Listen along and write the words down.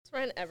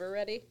Ryan ever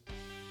ready?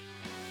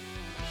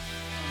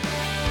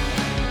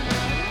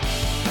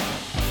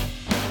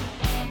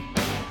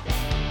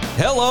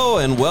 Hello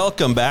and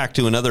welcome back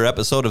to another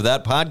episode of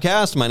That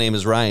Podcast. My name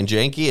is Ryan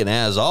Janke, and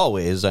as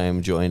always, I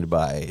am joined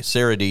by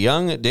Sarah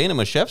DeYoung, Dana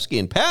Mashevsky,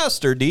 and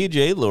Pastor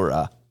DJ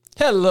Lura.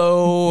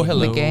 Hello.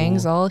 The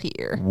gang's all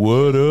here.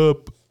 What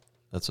up?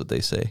 That's what they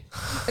say.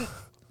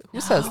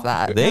 Who says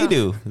that? They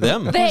do.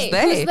 Them. They.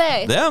 Who's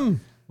they? Them,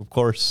 of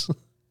course.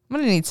 I'm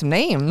going to need some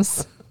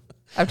names.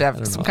 I have to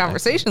have some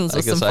conversations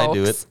with some folks. I guess I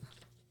do it.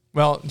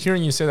 Well,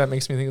 hearing you say that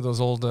makes me think of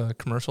those old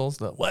commercials.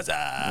 The what's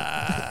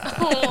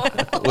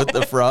up? With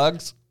the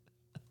frogs?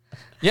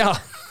 Yeah.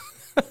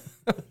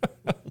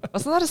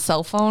 Wasn't that a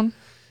cell phone?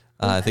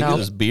 I think it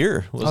was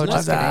beer. Wasn't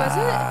just it?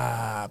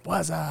 kidding.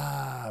 What's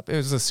up? It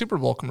was a Super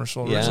Bowl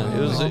commercial. Yeah,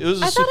 originally. it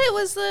was. I thought it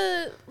was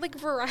the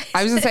Verizon.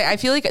 I was going to say, I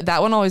feel like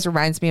that one always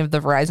reminds me of the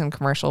Verizon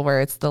commercial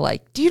where it's the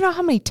do you know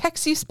how many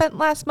texts you spent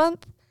last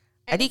month?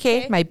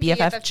 IDK, my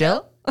BFF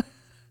Jill.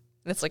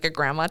 And it's like a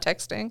grandma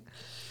texting.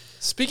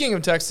 Speaking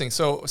of texting,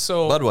 so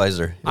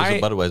Budweiser. It was a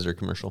Budweiser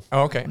commercial.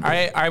 Oh, okay.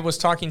 I was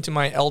talking to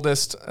my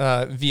eldest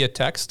via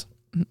text,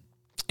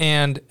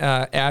 and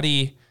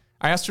Addie,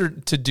 I asked her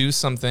to do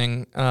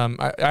something.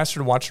 I asked her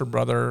to watch her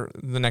brother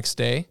the next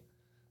day.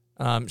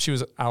 She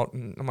was out,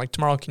 and I'm like,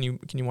 tomorrow, can you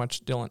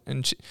watch Dylan?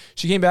 And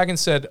she came back and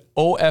said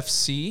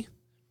OFC.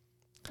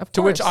 Of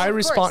To course. which I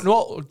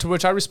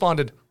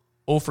responded,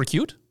 O for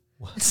cute.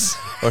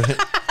 Or,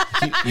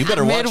 you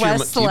better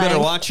Midwest you better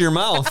slang. watch your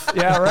mouth.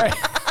 Yeah, right.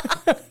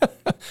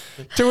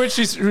 To which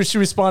she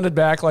responded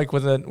back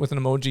with an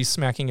emoji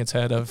smacking its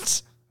head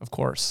of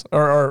course,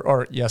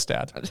 or yes,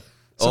 Dad.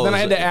 So then I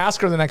had to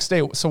ask her the next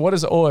day. So what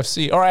is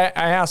OFC? Or I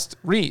asked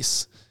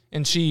Reese,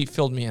 and she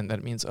filled me in that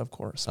it means of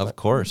course. Of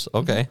course.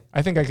 Okay.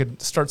 I think I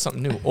could start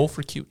something new. O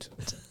for cute.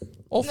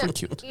 O for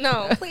cute.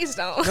 No, please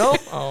don't. No.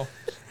 Oh.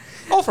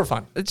 All for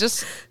fun. It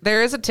just,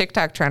 there is a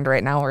TikTok trend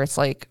right now where it's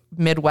like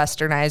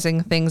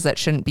Midwesternizing things that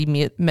shouldn't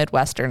be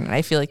Midwestern. And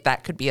I feel like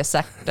that could be a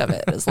sect of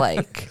it. Is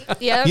like,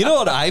 Yeah. You know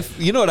what I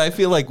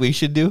feel like we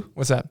should do?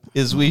 What's that?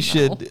 Is we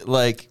should,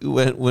 like,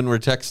 when we're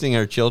texting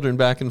our children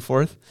back and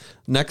forth,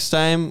 next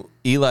time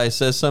Eli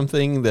says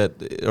something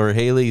or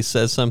Haley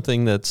says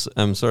something that's,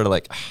 I'm sort of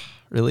like,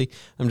 really?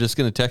 I'm just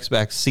going to text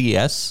back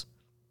CS,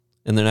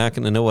 and they're not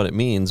going to know what it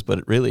means, but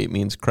it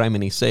means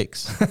criminy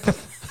sakes.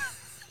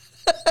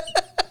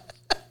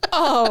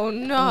 Oh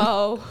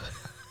no.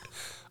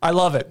 I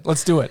love it.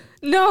 Let's do it.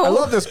 No. I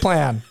love this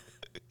plan.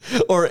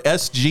 Or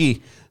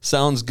SG.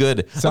 Sounds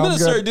good. I'm going to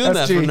good. start doing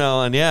that SG. from now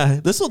on. Yeah,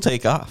 this will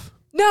take off.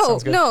 No,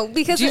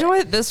 because do you know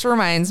what this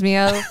reminds me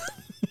of?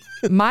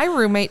 My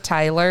roommate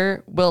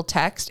Tyler will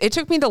text. It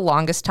took me the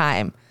longest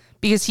time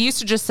because he used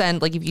to just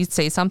send, like, if you'd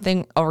say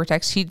something over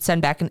text, he'd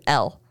send back an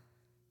L.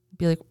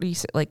 Be like, what do you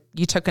say? Like,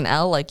 you took an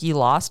L, like you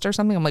lost or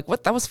something. I'm like,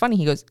 what? That was funny.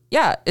 He goes,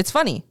 yeah, it's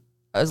funny.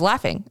 I was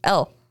laughing.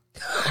 L.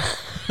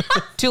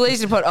 Too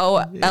lazy to put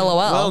LOL.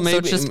 Well, So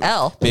it's just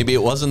L. Maybe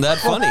it wasn't that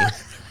funny.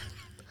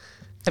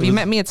 Have you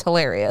met me? It's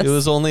hilarious. It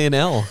was only an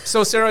L.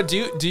 So Sarah, do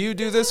you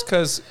do this?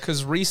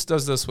 Because Reese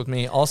does this with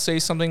me. I'll say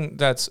something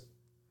that's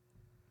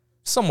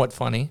somewhat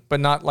funny, but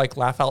not like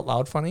laugh out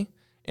loud funny,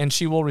 and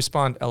she will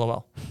respond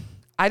LOL.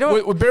 I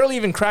don't. We're barely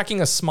even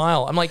cracking a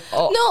smile. I'm like,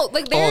 oh, no,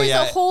 like there's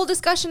yeah. a whole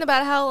discussion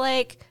about how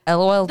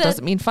LOL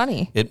doesn't mean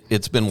funny.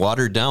 It's been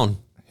watered down.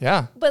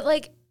 yeah. but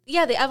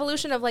the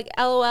evolution of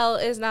LOL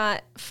is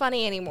not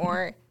funny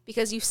anymore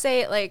because you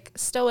say it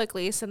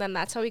stoically. So then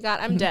that's how we got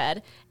I'm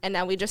dead, and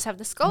now we just have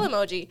the skull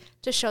emoji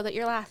to show that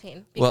you're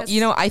laughing. Well,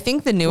 Because I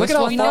think the Look newest at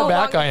how one far though,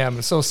 back I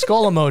am. So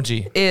skull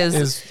emoji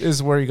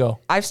is where you go.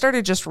 I've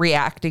started just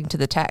reacting to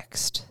the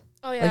text.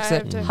 oh yeah, Like I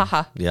said, have to-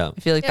 haha. Yeah. I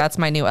feel like that's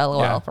my new LOL.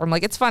 Yeah. I'm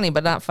like, it's funny,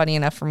 but not funny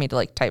enough for me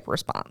to type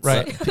response.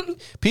 Right.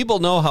 People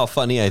know how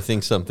funny I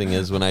think something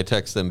is when I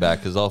text them back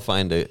because I'll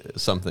find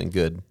something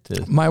good.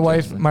 My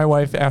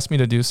wife asked me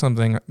to do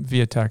something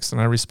via text,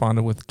 and I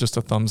responded with just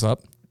a thumbs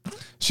up.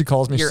 She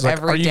calls me. Your She's like,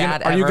 every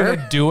dad are you ever."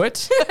 gonna do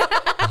it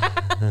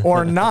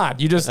or not?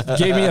 You just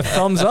gave me a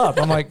thumbs up.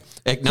 I'm like,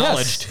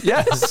 Acknowledged.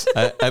 Yes.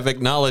 I've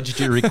acknowledged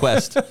your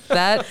request.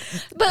 That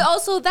But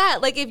also that,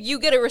 if you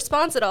get a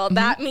response at all,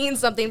 that means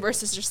something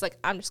versus just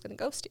I'm just going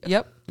to ghost you.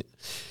 yep.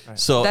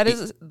 So That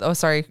is. Oh,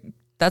 sorry.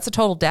 That's a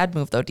total dad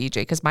move though, DJ.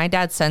 Because my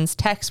dad sends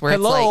texts where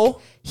Hello?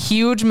 it's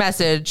huge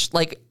message,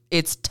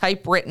 it's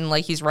typewritten,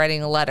 like he's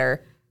writing a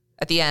letter.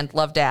 At the end,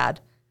 love dad,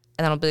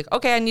 and then I'll be like,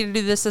 okay, I need to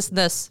do this, this, and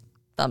this.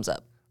 Thumbs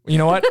up. You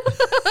know what?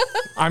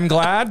 I'm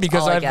glad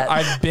because all I I've get.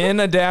 I've been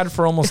a dad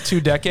for almost 2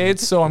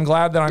 decades, so I'm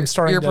glad that I'm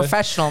starting. You're to,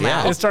 professional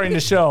now. It's starting to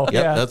show. Yep,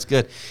 yeah, that's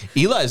good.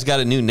 Eli's got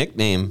a new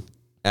nickname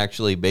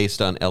actually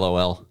based on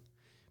LOL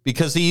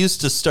because he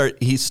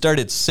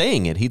started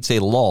saying it. He'd say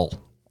lol.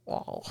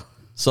 Lol.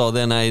 So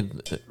then I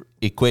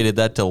equated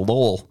that to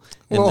lol.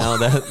 And now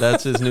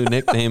that's his new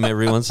nickname.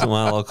 Every once in a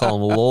while I'll call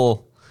him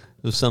lol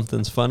if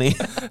something's funny.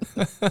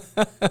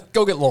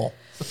 Go get lol.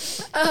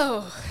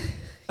 Oh,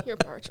 your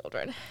poor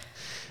children.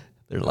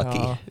 They're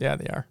lucky. Yeah,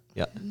 they are.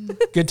 Yeah.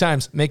 Good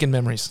times, making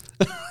memories.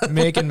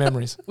 Making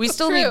memories. We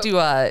still True. need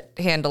to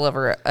hand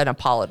deliver an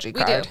apology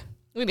We card. do.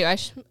 We do.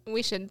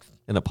 We should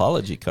An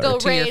apology card. go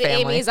to your raid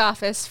family. Amy's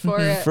office for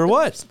For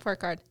what? For a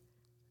card.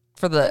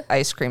 For the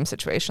ice cream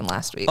situation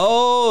last week.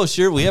 Oh,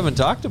 sure. We haven't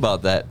talked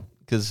about that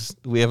because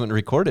we haven't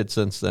recorded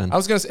since then. I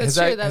was going to say, That's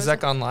has true, that, that has was- that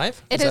gone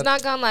live? It Is has that-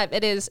 not gone live.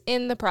 It is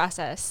in the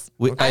process.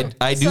 I do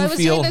So I was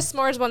feel doing the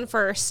s'mores one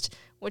first,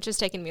 which is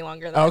taking me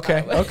longer than I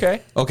Okay, thought it would.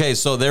 okay. okay.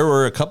 So there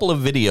were a couple of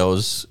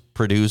videos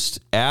produced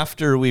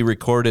after we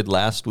recorded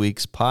last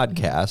week's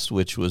podcast,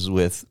 which was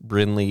with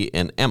Brinley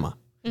and Emma.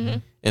 Mm-hmm.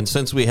 And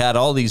since we had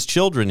all these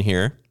children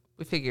here,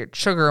 We figured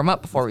sugar them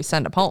up before we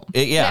send them home.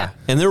 yeah,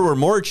 and there were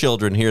more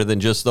children here than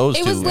just those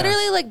It two. was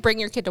literally like bring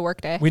your kid to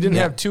work day. We didn't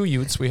have 2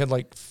 Utes. We had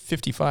like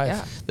 55.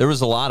 Yeah. There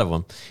was a lot of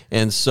them,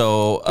 and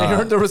so They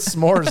heard there was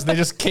s'mores. They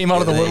just came out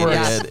of the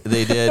woodwork.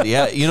 They did.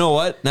 Yeah. You know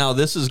what? Now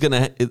this is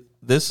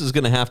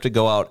gonna have to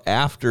go out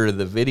after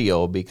the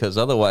video because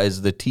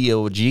otherwise the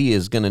TOG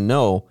is gonna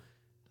know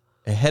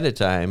ahead of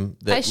time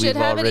that I should we've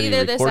have it already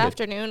either this recorded.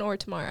 afternoon or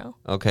tomorrow.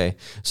 Okay.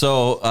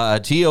 So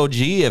TOG,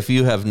 if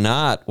you have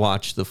not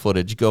watched the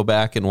footage, go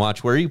back and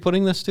watch. Where are you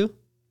putting this to?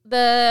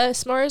 The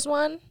s'mores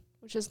one,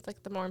 which is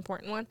like the more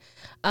important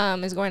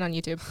one, is going on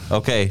YouTube.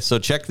 Okay, so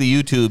check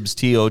the YouTube's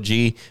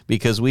TOG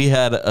because we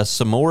had a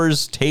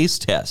s'mores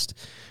taste test.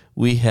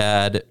 We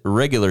had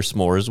regular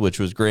s'mores, which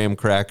was graham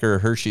cracker,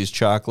 Hershey's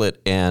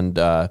chocolate, and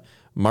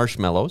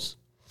marshmallows.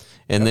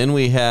 And then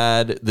we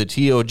had the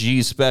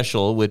TOG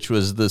special, which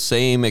was the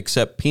same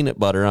except peanut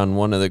butter on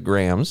one of the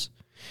grams.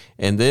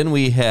 And then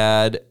we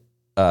had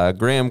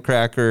graham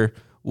cracker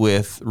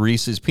with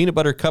Reese's peanut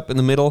butter cup in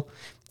the middle,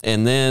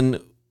 and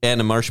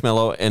a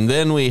marshmallow. And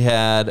then we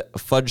had a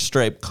fudge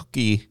stripe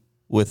cookie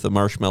with the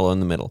marshmallow in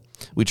the middle.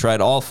 We tried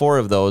all 4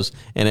 of those,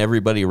 and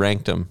everybody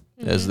ranked them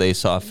as they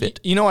saw fit.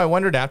 You know, I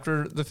wondered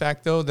after the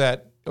fact, though,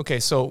 that,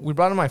 okay, so we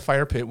brought in my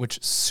fire pit,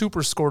 which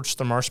super scorched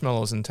the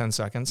marshmallows in 10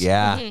 seconds.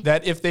 Yeah.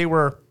 That if they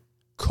were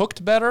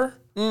cooked better,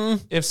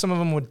 if some of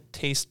them would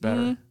taste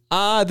better.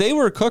 They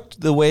were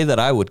cooked the way that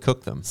I would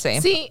cook them.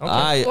 Same. See, where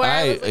I was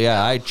like,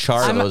 I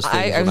char those things.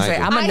 I when was say,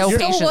 do. I'm a I no stole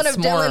patience one of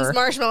Dylan's s'more.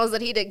 marshmallows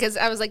that he did because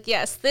I was like,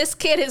 yes, this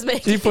kid is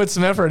making. He put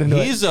some effort into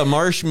it. He's a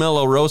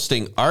marshmallow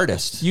roasting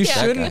artist. You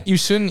That guy.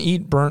 shouldn't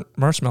eat burnt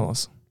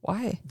marshmallows.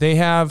 Why? They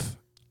have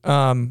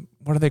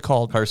what are they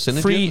called?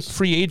 Carcinogens?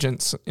 Free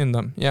agents in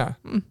them. Yeah.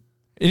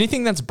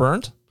 Anything that's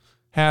burnt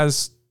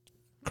has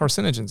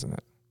carcinogens in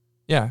it.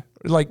 Yeah.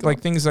 Like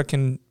things that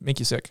can make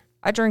you sick.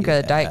 I drink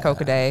a Diet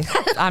Coke a day.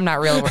 I'm not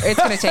real. It's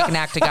going to take an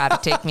act of God to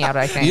take me out,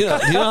 I think. Do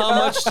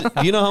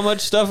you know how much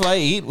stuff I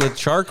eat with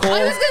charcoal?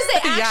 I was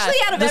gonna say, actually,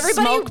 out of the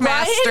everybody, Smoke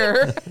Ryan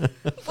Master.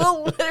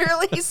 will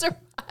literally survive.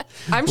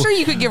 I'm sure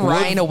you could give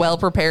Ryan a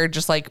well-prepared,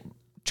 just like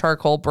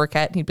charcoal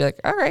briquette, and he'd be like,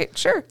 all right,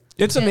 sure.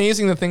 It's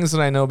amazing the things that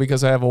I know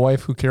because I have a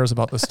wife who cares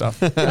about this stuff.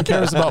 Who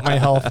cares about my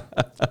health.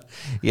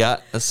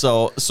 Yeah.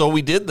 So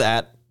we did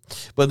that,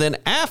 but then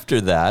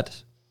after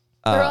that,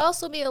 There will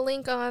also be a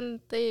link on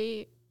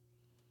the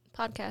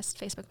podcast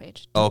Facebook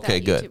page. to Okay,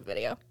 that good. YouTube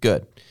video.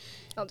 good.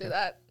 I'll do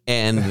that.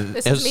 And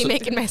This is me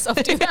making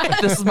myself do that.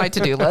 This is my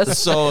to-do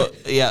list. so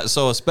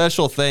a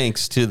special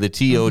thanks to the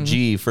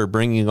TOG for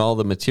bringing all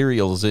the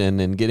materials in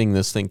and getting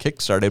this thing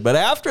kickstarted. But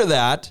after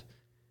that,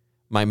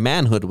 my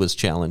manhood was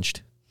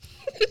challenged.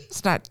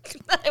 It's not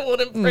I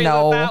wouldn't phrase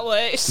No. it that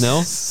way.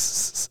 No,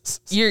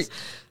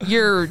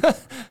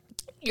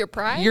 Your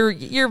pride?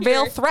 your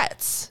veil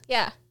threats.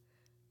 Yeah.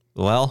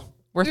 well,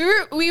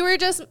 We were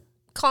just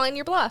calling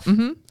your bluff.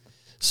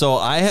 so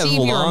I have Steve,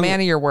 you're a long man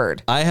of your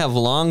word. I have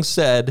long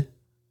said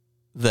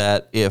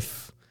that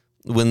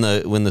when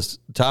the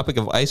topic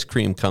of ice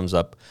cream comes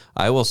up,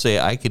 I will say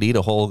I could eat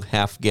a whole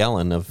half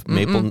gallon of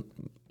maple.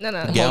 No.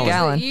 Gallon.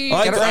 Gallon. You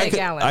I, gotta I say could,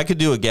 gallon. I could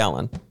do a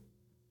gallon.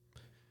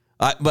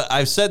 But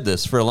I've said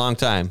this for a long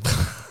time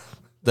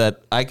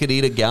that I could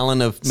eat a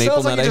gallon of maple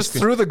Sounds like nut you ice just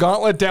cream. threw the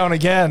gauntlet down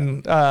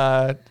again.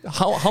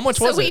 How much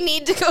so was we it?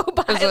 need to go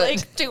buy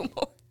like 2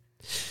 more.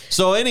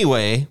 So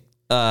anyway,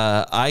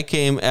 I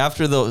came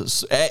after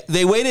those.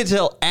 They waited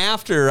till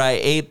after I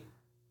ate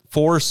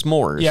 4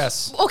 s'mores.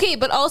 Yes. Okay,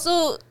 but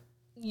also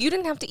you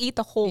didn't have to eat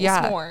the whole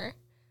Yeah. s'more.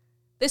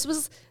 This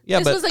was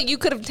but- was like you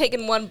could have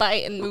taken one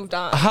bite and moved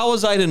on. How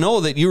was I to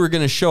know that you were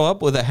going to show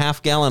up with a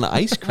half gallon of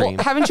ice cream?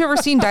 Haven't you ever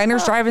seen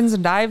Diners, Drive-Ins,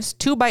 and Dives?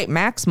 2-bite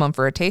maximum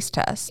for a taste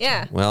test.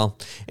 Yeah. Well,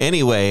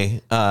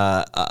 anyway,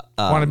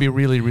 Want to be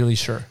really, really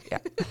sure.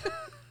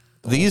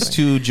 these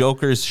 2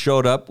 jokers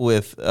showed up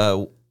with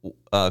a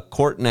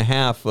quart and a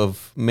half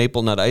of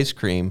maple nut ice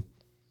cream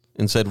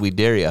and said, "We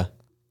dare ya."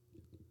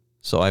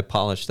 So I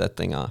polished that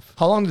thing off.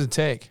 How long did it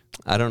take?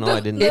 I don't know. I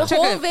didn't. The took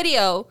whole a-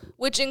 video,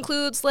 which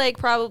includes like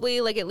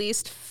probably like at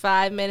least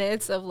 5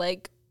 minutes of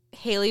like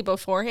Haley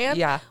beforehand,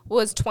 Yeah.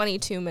 was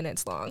 22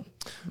 minutes long.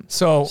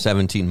 So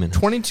 17 minutes.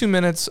 22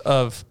 minutes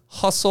of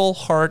hustle,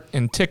 heart,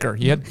 and ticker.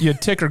 You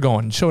had ticker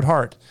going, showed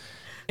heart.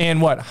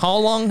 And what? How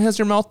long has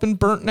your mouth been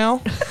burnt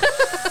now?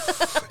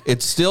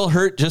 It still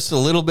hurt just a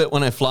little bit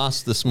when I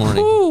flossed this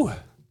morning. Ooh.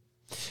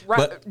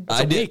 But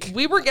I did.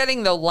 We were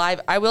getting the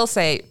live. I will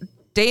say,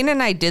 Dana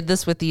and I did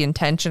this with the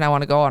intention. I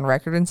want to go on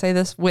record and say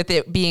this with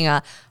it being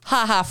a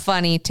haha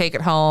funny, take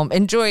it home,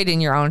 enjoy it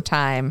in your own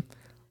time.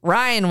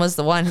 Ryan was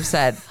the one who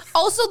said,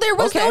 Also, there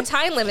was Okay. no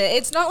time limit.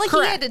 It's not like he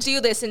had to do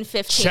this in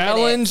 15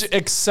 Challenge minutes.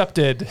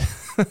 accepted.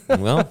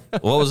 Well,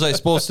 what was I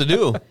supposed to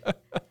do?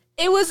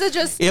 It was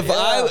just If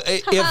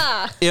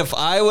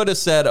I would have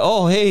said,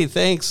 "Oh, hey,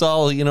 thanks,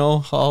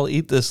 I'll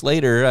eat this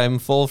later. I'm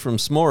full from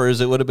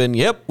s'mores," it would have been,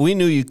 "Yep, we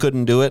knew you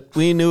couldn't do it.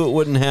 We knew it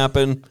wouldn't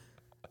happen."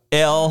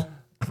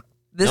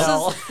 This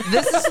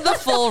is the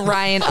full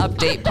Ryan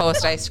update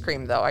post ice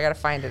cream though. I got to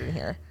find it in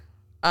here.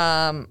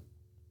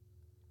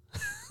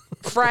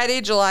 Friday,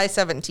 July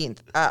 17th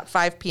at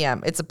 5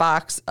 p.m. It's a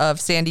box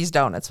of Sandy's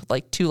donuts with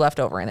like 2 left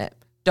over in it.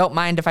 Don't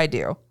mind if I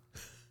do.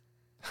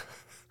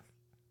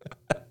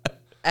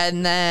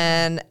 And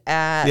then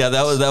Yeah,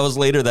 that was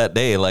later that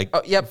day. Like,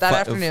 that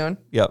afternoon.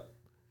 Yep,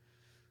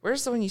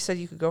 Where's the one you said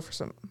you could go for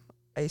some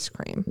ice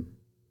cream?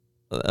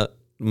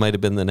 might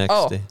have been the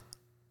next day.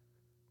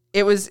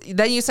 It was,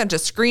 then you sent a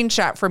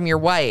screenshot from your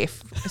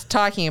wife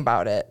talking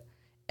about it.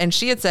 And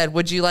she had said,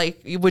 would you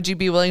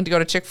be willing to go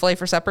to Chick-fil-A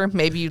for supper?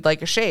 Maybe you'd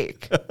like a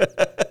shake.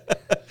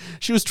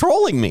 She was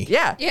trolling me.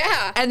 Yeah.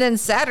 Yeah. And then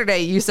Saturday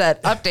you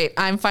said, update,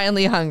 I'm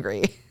finally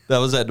hungry. That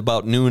was at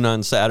about noon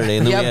on Saturday,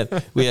 and then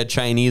Yep. we had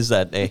Chinese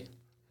that day.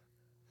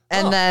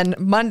 And then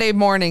Monday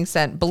morning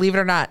sent, believe it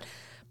or not,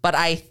 but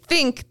I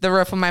think the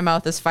roof of my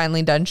mouth is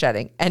finally done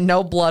shedding and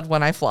no blood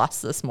when I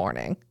flossed this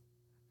morning.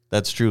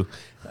 That's true.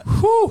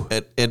 Whew.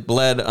 It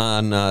bled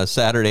on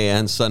Saturday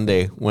and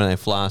Sunday when I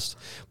flossed,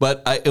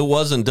 but it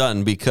wasn't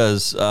done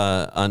because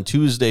on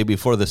Tuesday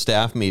before the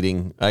staff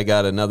meeting, I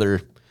got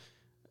another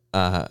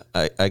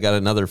I got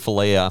another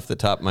fillet off the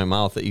top of my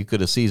mouth that you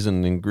could have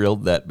seasoned and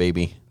grilled that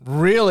baby.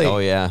 Really? Oh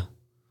yeah.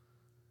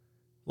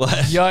 What?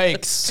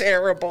 Yikes.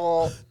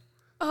 Terrible.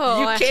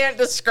 Oh, You can't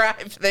describe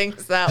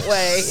things that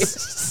way.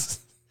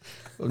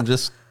 I'm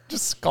just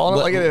Calling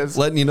it like it is.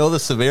 letting you know the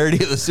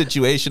severity of the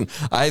situation.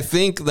 I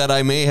think that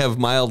I may have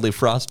mildly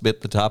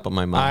frostbit the top of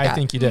my mouth. I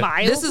think you did.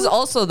 This is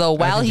also, though,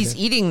 while think he's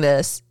you eating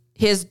this,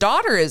 his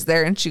daughter is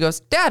there and she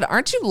goes, Dad,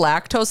 aren't you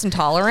lactose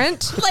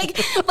intolerant? like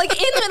in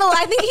the middle.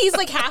 I think he's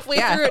like halfway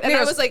Yeah. through it, and He I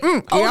goes, was like,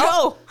 yeah.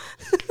 "Oh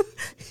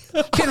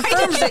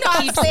Confirms you it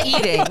not keeps say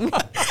eating. no!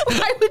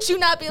 Why would you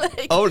not be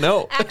like, Oh,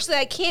 no. Actually,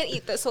 I can't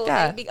eat this whole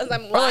Yeah. thing because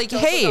I'm Or like, lactose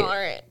hey,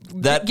 intolerant."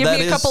 That Give that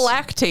me a is- couple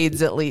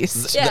lactades at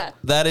least. Yeah.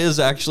 That is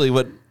actually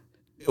what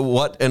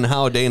and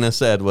how Dana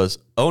said was,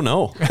 "Oh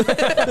no."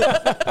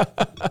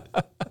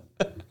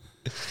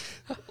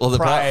 Well,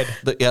 Pride.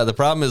 The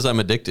problem is I'm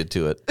addicted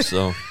to it.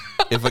 So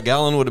if a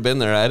gallon would have been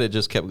there, I'd have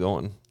just kept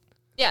going.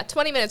 Yeah,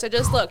 20 minutes. I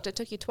just looked. It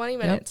took you 20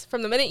 minutes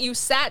from the minute you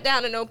sat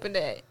down and opened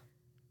it.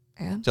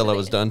 And Till I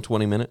was done,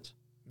 20 minutes.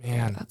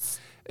 Man.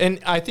 And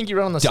I think you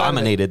read on the side of it,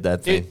 Dominated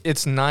that thing.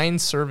 It's 9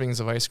 servings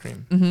of ice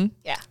cream.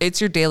 Yeah.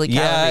 it's your daily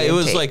Yeah, calorie it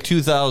was intake. like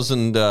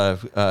 2,000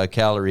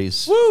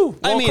 calories. Woo! Well,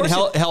 I of mean, course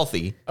you-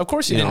 healthy. Of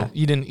course you You didn't. know.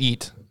 You didn't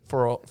eat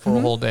for a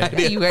whole day.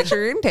 Yeah, you got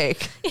your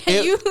intake.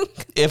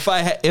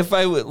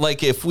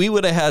 If we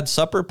would have had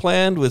supper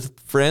planned with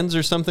friends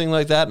or something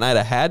like that, and I'd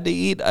have had to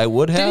eat, I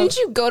would have. Didn't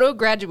you go to a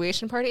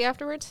graduation party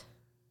afterwards?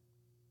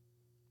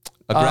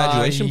 A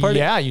graduation party?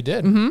 Yeah, you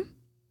did. Mm-hmm.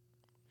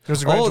 There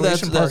was a Oh,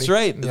 graduation that's party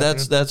right. in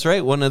the That's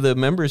right. One of the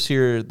members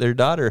here, their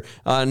daughter.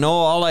 No,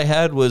 all I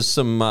had was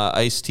some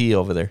iced tea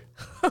over there.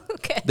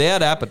 Okay. They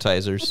had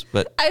appetizers,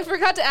 but I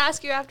forgot to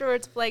ask you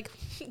afterwards, like,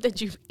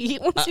 did you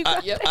eat once you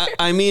got there?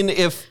 I mean,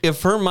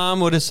 if her mom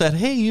would have said,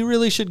 "Hey, you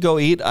really should go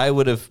eat," I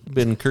would have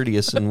been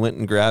courteous and went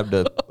and grabbed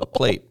a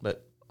plate.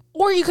 But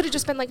Or you could have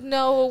just been like,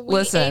 no, we ate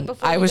Listen,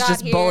 before I we was got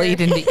just here.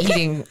 bullied into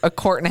eating a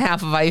quart and a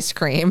half of ice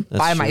cream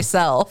by true.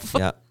 myself.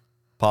 yeah,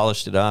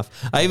 polished it off.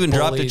 I even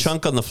dropped a Bullies.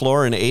 chunk on the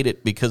floor and ate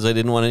it because I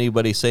didn't want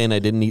anybody saying I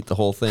didn't eat the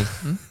whole thing.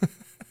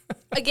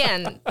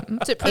 Again,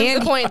 to prove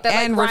the point that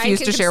and like, Ryan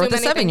refused can to share with a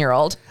consume anything.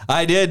 7-year-old.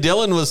 I did.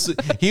 Dylan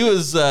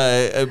was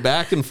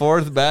back and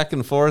forth, back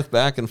and forth,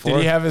 back and forth.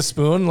 Did he have his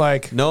spoon?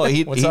 Like, No,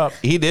 what's up?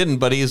 He didn't,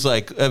 but he's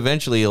like,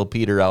 eventually he'll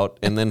peter out,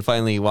 and then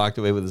finally he walked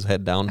away with his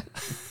head down.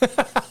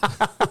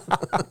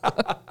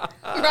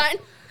 Ryan,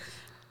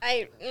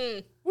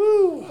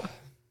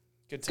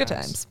 Good Good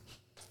times.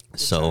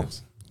 So,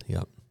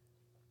 yep.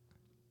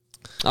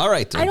 All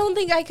right. then. I don't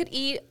think I could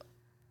eat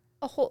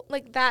a whole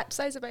like that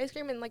size of ice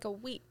cream in like a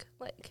week.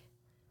 Like,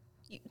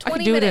 I 20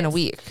 could do it in a minutes.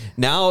 week.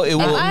 Now it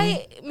will.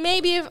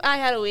 If I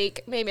had a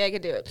week, maybe I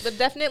could do it, but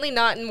definitely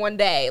not in one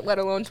day, let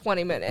alone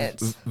 20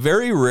 minutes.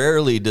 Very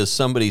rarely does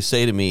somebody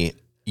say to me,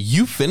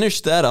 "You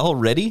finished that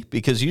already?"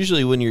 Because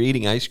usually when you're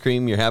eating ice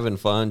cream, you're having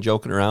fun,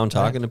 joking around,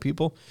 talking to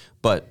people.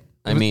 But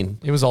I mean,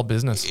 It was all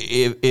business.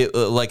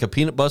 like a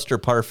peanut butter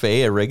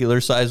parfait, a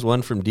regular sized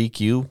one from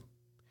DQ.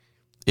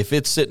 If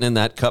it's sitting in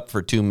that cup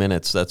for 2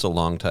 minutes, that's a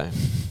long time.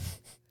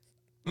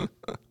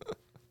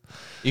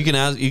 You can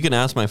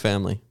ask my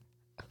family.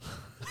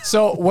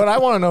 So what I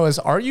want to know is,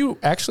 are you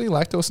actually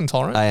lactose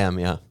intolerant? I am,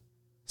 yeah.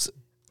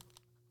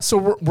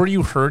 So were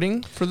you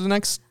hurting for the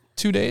next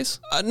 2 days?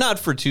 Not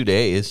for 2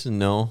 days,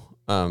 no.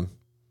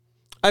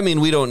 I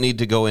mean, we don't need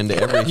to go into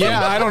everything. Yeah,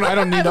 I don't need. I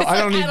don't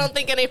need. I don't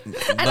think any.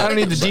 I don't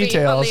need the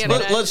details,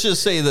 but Let's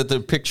just say that the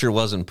picture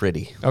wasn't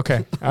pretty.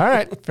 Okay. All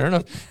right. Fair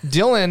enough.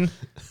 Dylan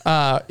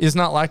is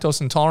not lactose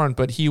intolerant,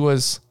 but he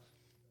was.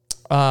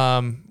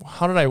 How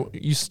did I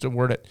used to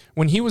word it?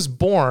 When he was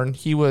born,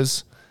 he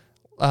was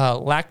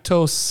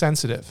lactose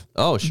sensitive.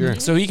 Oh, sure.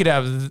 So he could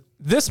have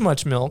this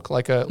much milk,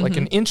 like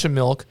an inch of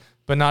milk,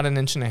 but not an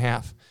inch and a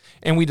half.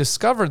 And we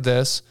discovered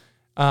this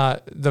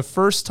the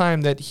first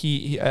time that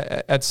he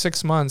at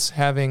 6 months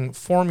having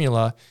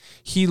formula,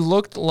 he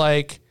looked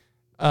like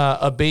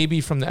a baby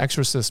from the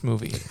Exorcist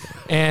movie,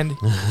 and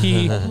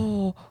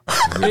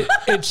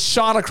it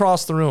shot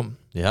across the room.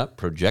 Yeah,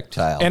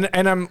 projectile.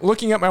 And I'm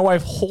looking at my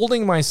wife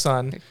holding my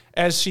son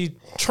as she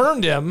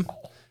turned him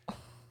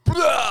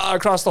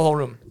across the whole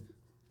room.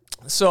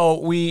 So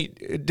we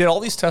did all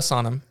these tests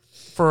on him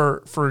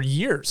for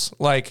years.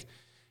 Like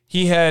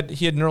he had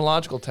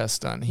neurological tests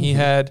done. He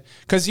had,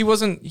 because he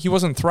wasn't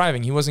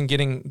thriving. He wasn't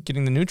getting the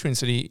nutrients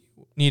that he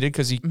needed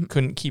because he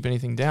couldn't keep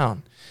anything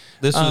down.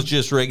 This was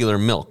just regular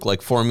milk,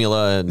 like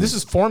formula. And This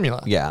is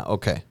formula. yeah,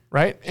 okay,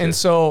 Right. Sure. And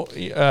so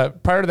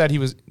prior to that,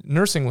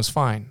 nursing was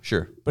fine.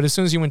 sure. But as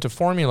soon as he went to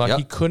formula, Yep.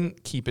 he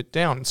couldn't keep it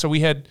down. So we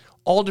had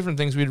all different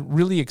things. We had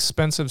really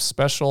expensive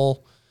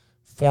special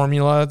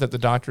formula that the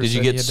doctor Did said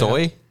you he get had to have.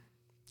 soy?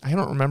 I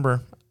don't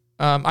remember.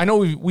 I know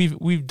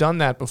we've done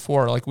that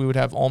before. Like we would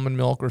have almond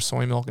milk or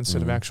soy milk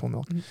instead of actual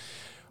milk.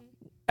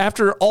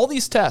 After all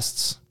these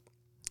tests,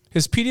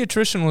 his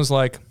pediatrician was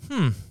like,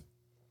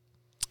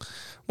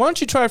 why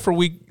don't you try for a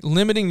week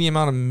limiting the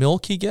amount of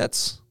milk he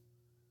gets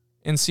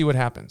and see what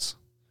happens?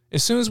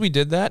 As soon as we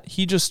did that,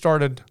 he just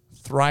started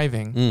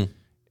thriving.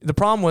 The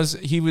problem was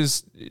he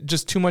was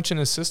just too much in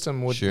his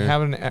system would Sure.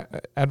 have an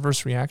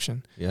adverse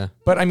reaction. Yeah,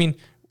 But I mean,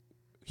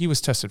 he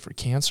was tested for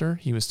cancer.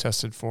 He was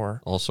tested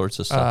for all sorts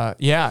of stuff.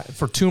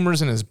 for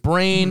tumors in his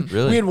brain.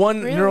 Really? We had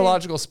one Really?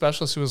 neurological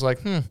specialist who was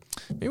like,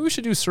 maybe we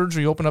should do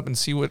surgery, open up and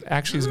see what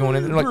actually is going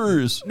in. They're like,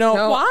 Bruce.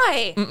 no.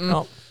 Why?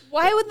 No.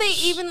 Why would they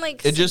even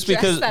like? It just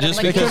suggest because that? just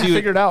I'm like, because couldn't he would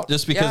figure it out.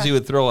 just because Yeah. he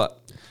would throw up.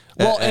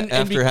 Well, and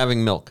after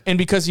having milk. And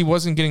because he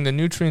wasn't getting the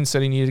nutrients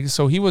that he needed.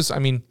 So he was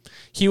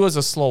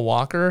a slow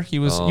walker. He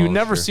was, you would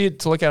never sure. see it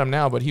to look at him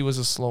now, but he was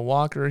a slow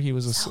walker. He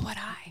was So would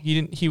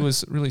I. he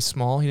was really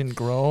small. He didn't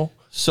grow.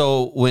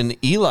 So when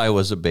Eli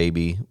was a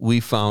baby, we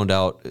found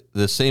out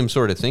the same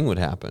sort of thing would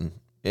happen,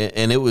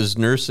 and it was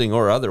nursing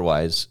or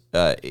otherwise.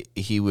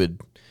 He would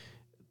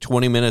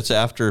 20 minutes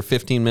after,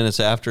 15 minutes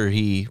after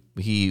he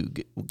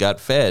got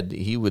fed,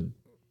 it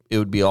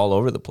would be all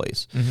over the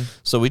place.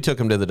 So we took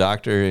him to the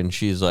doctor, and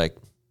she's like,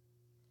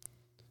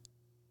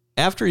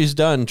 after he's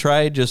done,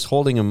 try just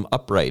holding him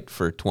upright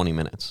for 20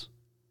 minutes.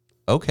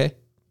 Okay.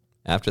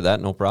 After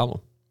that, no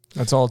problem.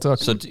 That's all it took.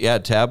 So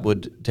Tab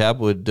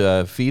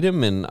would feed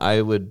him, and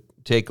I would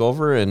take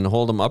over and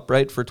hold him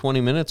upright for 20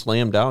 minutes, lay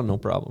him down, no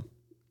problem.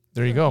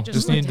 There you go.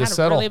 Just needed to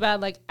settle. Really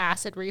bad like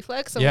acid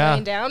reflux of Yeah.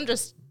 laying down.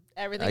 Just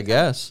everything. I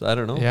guess. I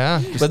don't know.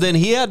 Yeah. But then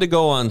he had to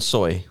go on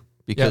soy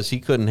because he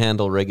couldn't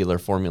handle regular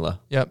formula.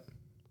 Yep.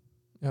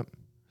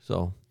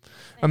 So,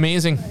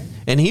 Amazing.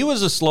 and he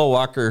was a slow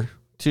walker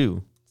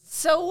too,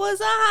 So was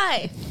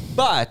I.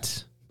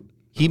 but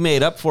he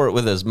made up for it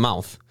with his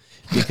mouth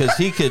because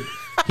he could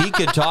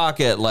talk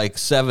at like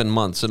 7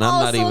 months, and I'm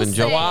not Also even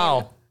joking. same.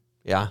 Wow.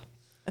 Yeah.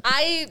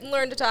 I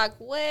learned to talk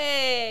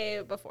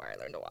way before I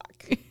learned to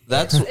walk.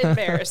 That's It's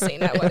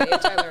embarrassing at what age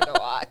I learned to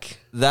walk.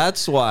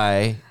 that's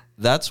why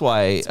That's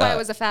why I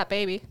was a fat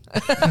baby.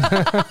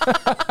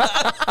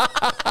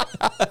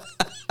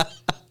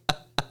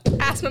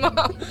 Ask my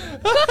mom.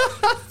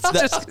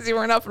 Just because you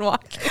weren't up and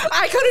walking.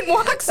 I couldn't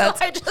walk, so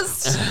I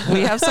just.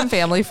 We have some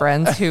family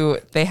friends who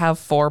they have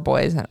 4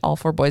 boys, and all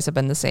 4 boys have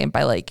been the same.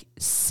 By like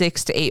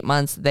 6 to 8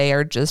 months, they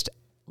are just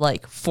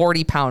like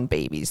 40-pound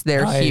babies.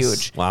 They're Nice.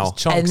 huge. Wow.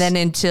 Chunks. And then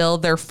until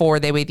they're 4,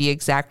 they weigh the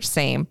exact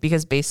same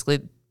because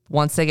basically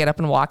once they get up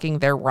and walking,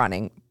 they're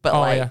running. But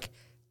yeah.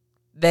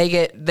 they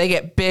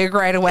get big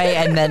right away,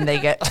 and then they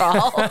get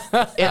tall.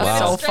 It's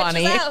so Stretches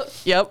funny.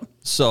 out. Yep.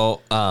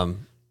 So,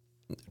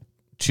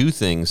 2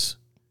 things.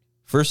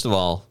 First of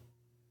all,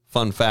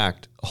 fun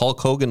fact: Hulk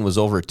Hogan was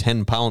over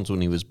 10 pounds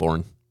when he was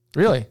born.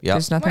 Really? Yeah,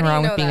 There's nothing Why do you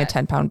wrong know with being that? a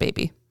 10-pound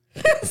baby.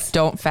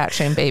 Don't fat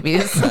shame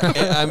babies.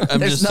 I'm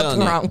There's just telling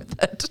nothing you. wrong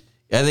with it.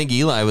 I think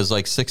Eli was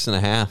like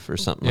 6.5 or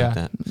something Yeah. like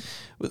that.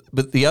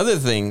 But the other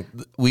thing,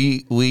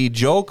 we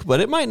joke, but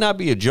it might not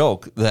be a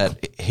joke,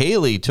 that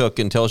Haley took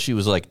until she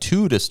was like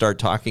 2 to start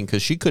talking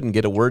because she couldn't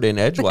get a word in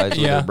edgewise with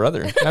Yeah. her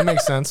brother. That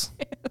makes sense.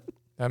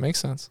 That makes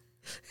sense.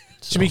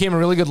 She became a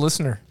really good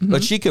listener.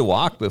 But she could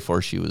walk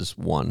before she was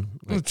 1.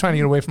 I was trying to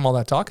get away from all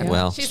that talking.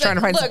 Well, She's trying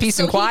to find some "Look, peace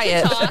and so he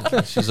can quiet."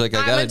 talk. she's like, I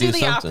I'm got to gonna do do the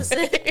something.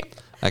 opposite.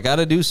 I got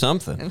to do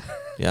something.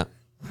 Yeah.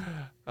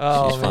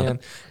 Oh, She's fun. man.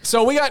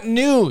 So we got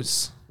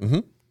news. Mm-hmm.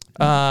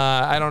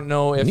 I don't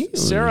know if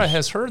News. Sarah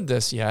has heard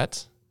this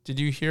yet. Did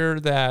you hear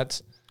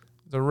that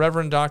the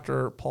Reverend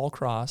Dr. Paul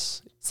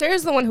Cross?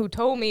 Sarah's the one who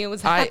told me it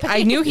was I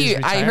happening. knew He's I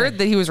retiring. heard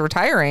that he was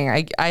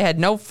retiring. I had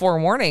no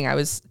forewarning. I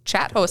was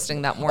chat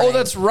hosting that morning. Oh,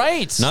 that's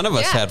right. None of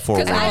us Yeah, had 4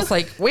 'cause And I words. was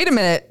like, wait a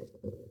minute.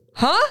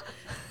 Huh?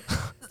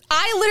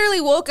 I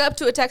literally woke up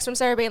to a text from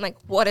Sarah being like,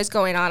 what is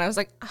going on? I was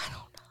like, I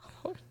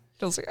don't know.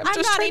 I was like,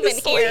 I'm not even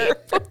here.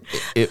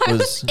 It I was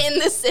was in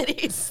the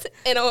cities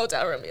in a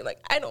hotel room being like,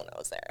 I don't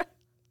know, Sarah.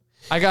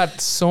 I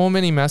got so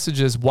many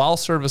messages while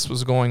service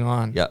was going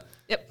on. yeah.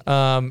 Yep.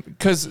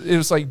 Because it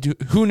was like,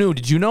 who knew?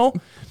 Did you know?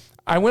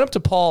 I went up to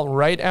Paul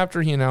right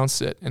after he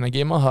announced it, and I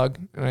gave him a hug,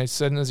 and I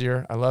said in his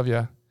ear, "I love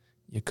you.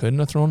 You couldn't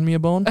have thrown me a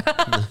bone,"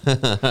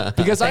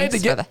 because I had to Thanks for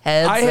get the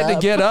heads to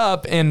up. get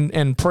up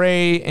and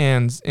pray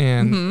and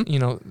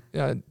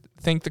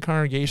thank the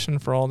congregation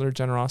for all their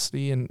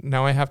generosity, and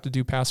now I have to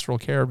do pastoral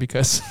care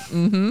because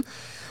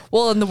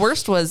Well, and the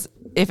worst was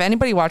if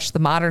anybody watched the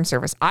modern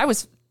service, I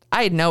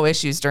had no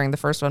issues during the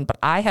first one, but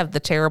I have the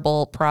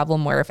terrible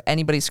problem where if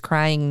anybody's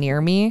crying near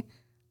me,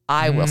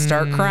 I will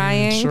start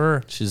crying.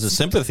 sure. She's a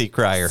sympathy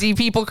crier. See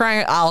people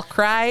crying, I'll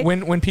cry.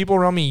 When people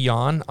around me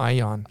yawn, I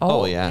yawn.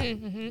 Oh, yeah.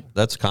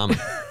 That's common.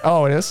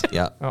 Oh, it is.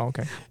 Yeah. Oh,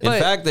 okay. In But-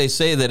 fact, they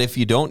say that if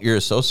you don't, you're a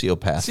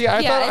sociopath. See,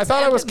 I Yeah,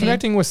 thought I was empathy.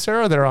 connecting with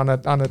Sarah there on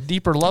a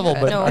deeper level,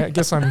 but No. I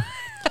guess I'm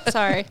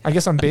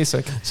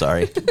basic.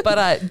 Sorry.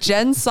 But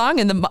Jen's song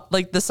and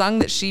the song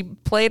that she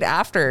played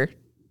after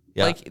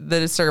Yeah. like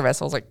the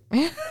service, I was like,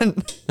 man,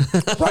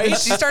 right?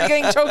 She started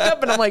getting choked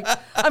up, and I'm like,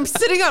 I'm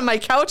sitting on my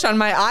couch on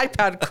my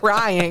iPad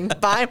crying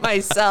by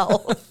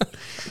myself.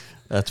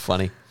 That's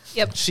funny.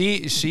 Yep.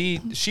 She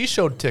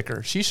showed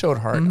ticker. She showed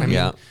heart. I mean,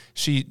 Yeah.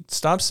 she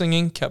stopped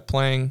singing, kept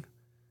playing,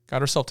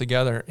 got herself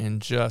together,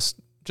 and just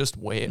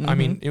wait. I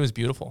mean, it was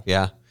beautiful.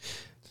 Yeah.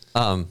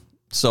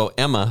 So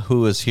Emma,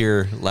 who was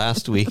here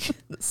last week,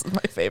 This is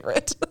my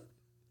favorite.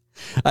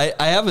 I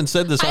haven't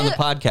said this on the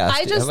podcast.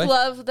 I just have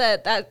love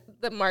that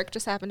Mark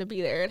just happened to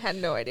be there and had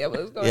no idea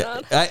what was going Yeah,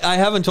 on. I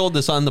haven't told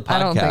this on the podcast, I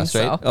don't think right?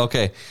 so.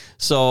 Okay.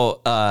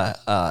 So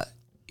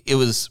it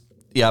was,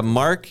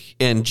 Mark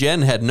and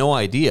Jen had no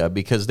idea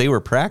because they were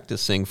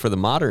practicing for the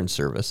modern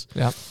service.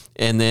 Yeah.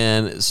 And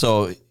then,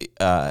 so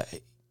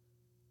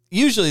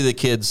usually the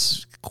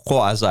kids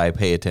quasi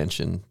pay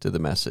attention to the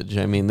message.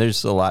 I mean,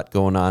 there's a lot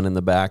going on in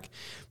the back.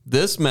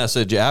 This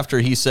message, after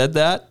he said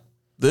that,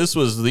 this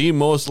was the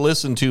most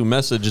listened to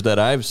message that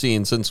I've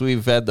seen since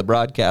we've had the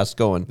broadcast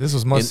going. This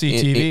was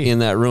must-see TV. In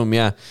that room,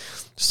 yeah.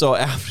 So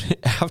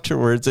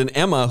afterwards, and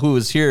Emma, who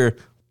was here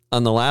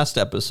on the last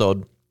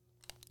episode,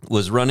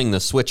 was running the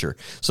switcher.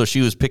 So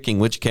she was picking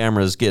which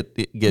cameras get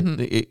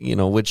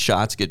which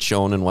shots get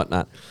shown and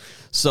whatnot.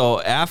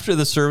 So after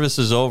the service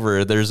is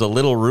over, there's a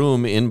little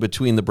room in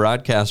between the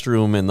broadcast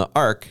room and the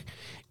Ark,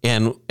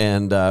 and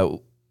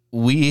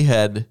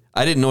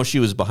I didn't know she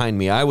was behind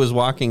me. I was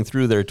walking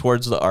through there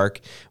towards the Ark.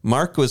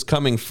 Mark was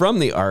coming from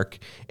the Ark,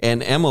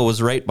 and Emma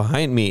was right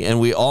behind me, and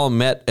we all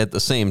met at the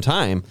same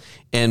time.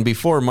 And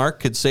before Mark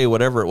could say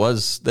whatever it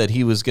was that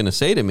he was going to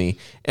say to me,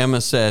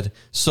 Emma said,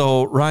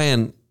 "So,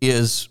 Ryan,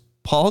 is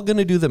Paul going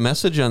to do the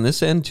message on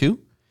this end too?"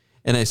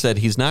 And I said,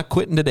 "He's not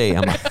quitting today,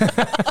 Emma."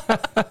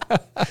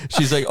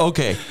 She's like,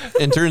 "Okay,"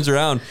 and turns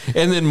around.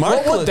 And then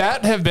Mark... What would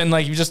that have been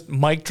like? You just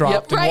mic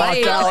dropped and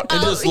walked out.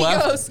 and just he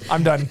left. goes,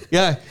 I'm done.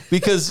 Yeah,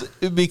 because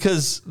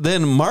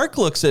then Mark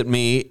looks at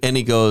me and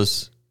he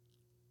goes,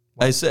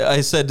 I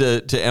said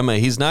to Emma,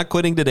 "He's not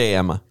quitting today,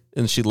 Emma."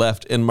 And she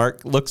left. And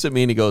Mark looks at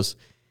me and he goes,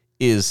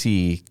 "Is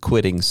he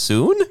quitting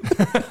soon?"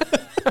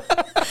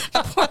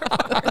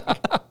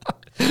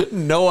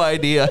 No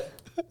idea.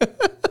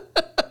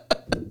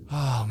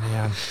 Oh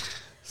man.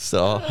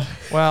 So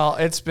Well,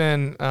 it's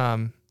been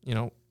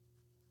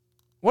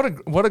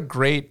what a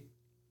great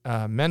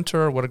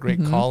mentor, what a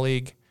great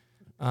colleague.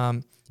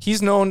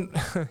 He's known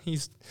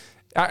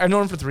I've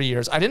known him for 3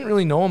 years. I didn't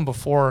really know him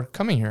before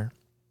coming here,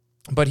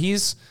 but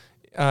he's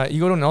you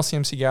go to an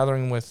LCMC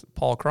gathering with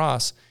Paul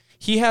Cross.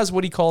 He has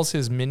what he calls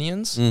his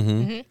minions.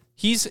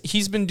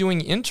 He's been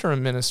doing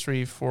interim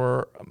ministry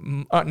for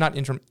not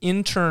interim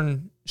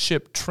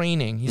internship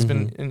training. He's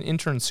been an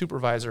intern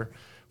supervisor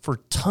for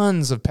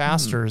tons of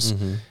pastors.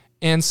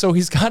 And so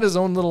he's got his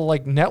own little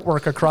like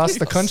network across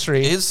the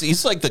country.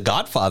 he's like the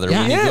Godfather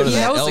Yeah, when you go to he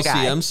that knows the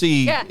guy.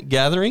 LCMC Yeah.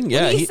 gathering.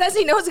 Yeah, he says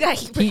he knows a guy.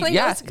 He really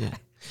yeah. knows a guy.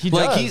 He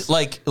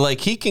like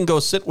does. he can go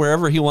sit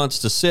wherever he wants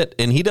to sit,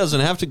 and he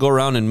doesn't have to go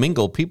around and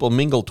mingle. People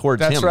mingle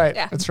towards That's him. right.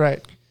 Yeah. That's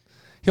right.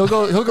 He'll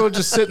go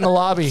just sit in the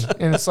lobby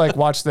and it's like,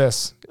 watch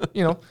this.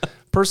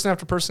 Person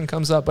after person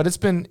comes up. But it's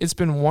been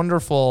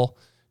wonderful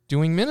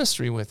doing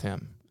ministry with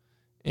him.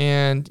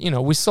 And,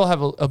 we still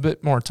have a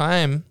bit more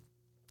time.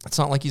 It's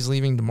not like he's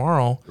leaving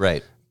tomorrow.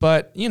 Right.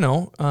 But,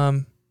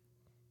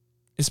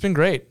 it's been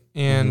great.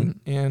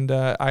 And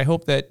I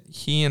hope that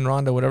he and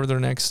Rhonda, whatever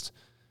their next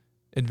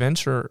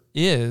adventure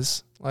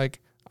is, like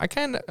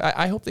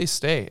I hope they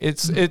stay.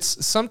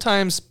 It's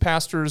sometimes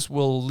pastors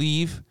will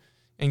leave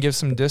and give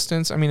some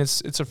distance. I mean,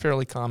 it's a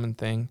fairly common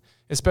thing,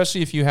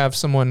 especially if you have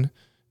someone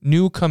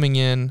new coming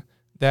in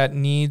that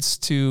needs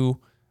to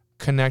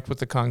connect with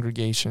the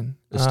congregation.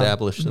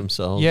 Establish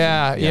themselves.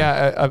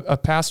 A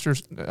pastor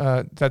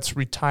that's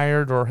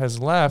retired or has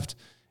left,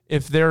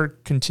 if they're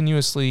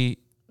continuously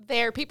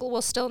There, people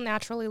will still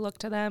naturally look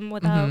to them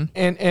without.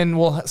 and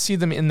we'll see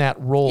them in that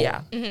role.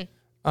 Yeah.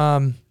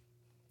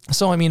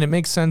 So, I mean, it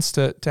makes sense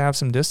to have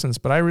some distance,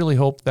 but I really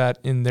hope that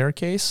in their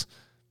case,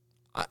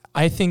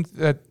 I think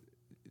that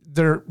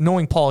they're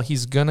knowing Paul,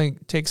 he's going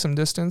to take some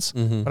distance,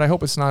 but I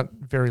hope it's not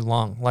very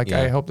long. Like,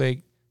 I hope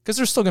because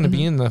they're still going to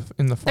be in the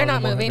They're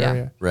not moving.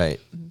 area. Right.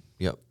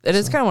 Yep. It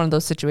is kind of one of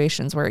those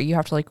situations where you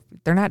have to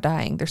they're not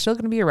dying. They're still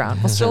going to be around.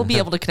 We'll still be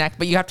able to connect,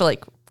 but you have to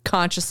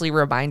consciously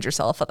remind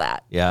yourself of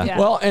that. Yeah. Yeah.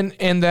 Well,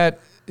 and that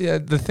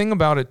the thing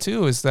about it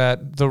too is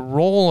that the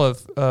role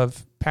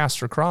of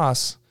Pastor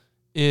Cross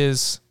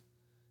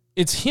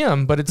it's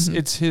him, but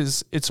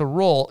it's a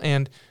role,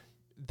 and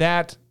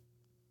that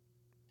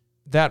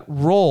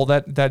role,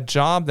 that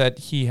job that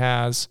he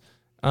has,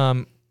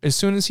 as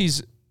soon as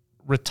he's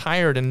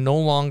retired and no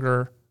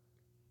longer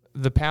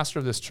the pastor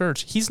of this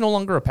church, he's no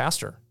longer a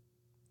pastor.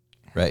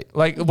 Right.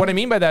 Like, what I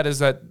mean by that is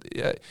that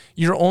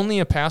you're only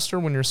a pastor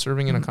when you're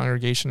serving in a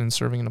congregation and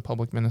serving in a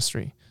public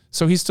ministry.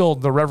 So he's still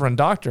the Reverend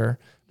Doctor,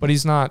 but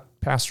he's not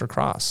Pastor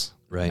Cross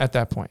at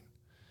that point.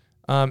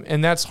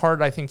 And that's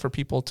hard, I think, for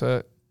people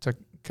to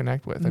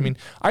connect with. I mean,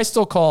 I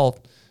still call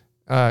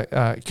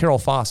Carol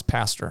Foss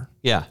pastor.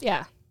 Yeah.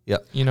 Yeah.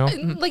 Yep. You know?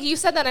 Like you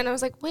said that, and I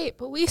was like, wait,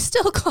 but we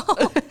still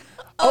call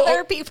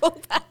other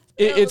people that.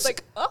 I was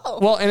like, oh.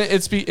 Well, and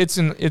it's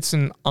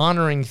an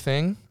honoring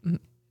thing.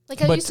 Like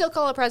how you still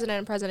call a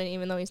president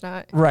even though he's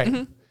not.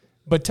 Right.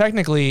 But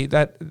technically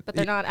But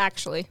they're not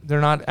actually.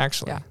 They're not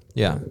actually.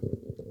 Yeah.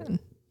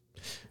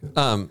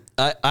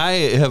 I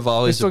have They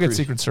always still get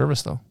Secret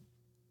Service though.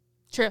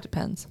 True.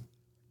 Depends.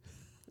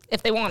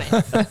 If they want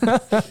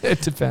it.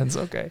 It depends.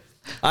 Okay.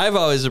 I've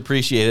always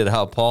appreciated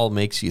how Paul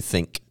makes you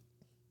think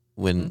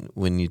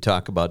when you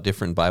talk about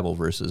different Bible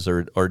verses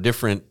or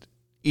different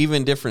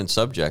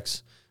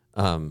subjects.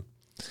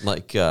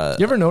 Like, you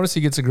ever notice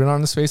he gets a grin on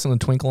his face and a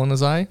twinkle in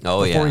his eye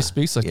Oh, before yeah. he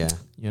speaks? Like, Yeah.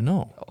 you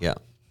know. Yeah.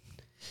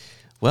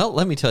 Well,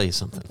 let me tell you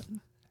something.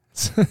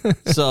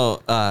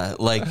 So,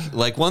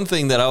 like one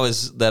thing that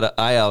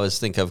I always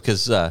think of,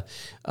 because a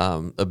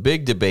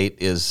big debate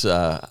is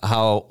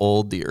how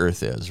old the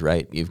Earth is,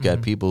 right? You've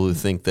got people who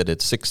think that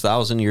it's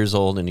 6,000 years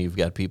old, and you've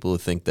got people who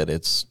think that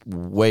it's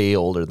way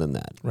older than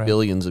that, Right.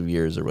 billions of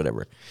years or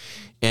whatever.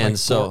 And Like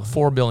so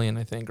 4 billion,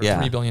 I think, or Yeah.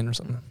 3 billion or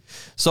something.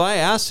 So I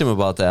asked him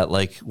about that,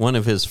 like one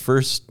of his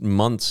first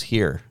months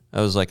here.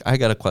 I was like, I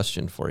got a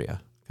question for you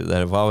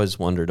that I've always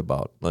wondered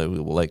about.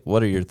 Like,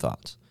 what are your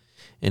thoughts?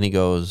 And he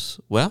goes,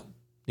 well,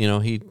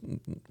 he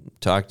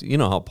talked,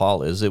 how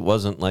Paul is. It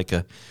wasn't like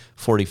a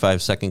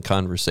 45-second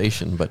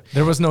conversation, but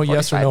There was no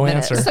yes or 45 no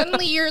minutes. answer.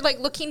 Suddenly you're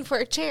looking for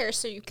a chair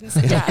so you can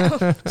sit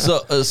down.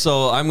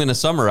 so I'm going to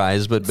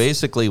summarize, but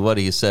basically what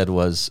he said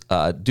was,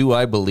 do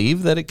I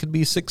believe that it could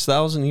be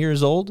 6,000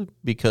 years old?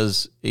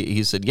 Because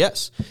he said,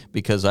 yes,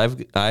 because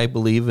I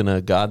believe in a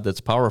God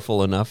that's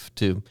powerful enough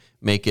to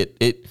make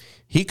it.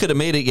 He could have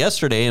made it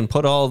yesterday and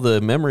put all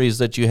the memories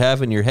that you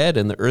have in your head,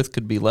 and the earth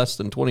could be less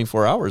than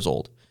 24 hours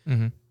old.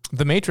 Mm-hmm.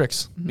 The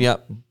Matrix. Yeah.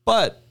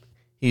 But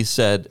he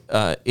said,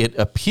 it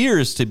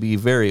appears to be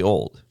very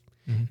old.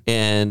 Mm-hmm.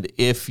 And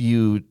if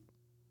you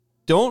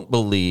don't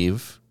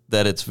believe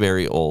that it's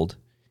very old,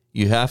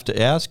 you have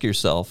to ask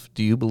yourself,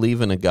 do you believe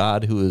in a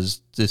God who is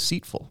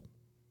deceitful?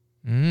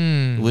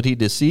 Would he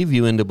deceive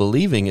you into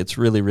believing it's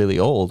really, really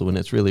old when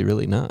it's really,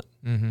 really not?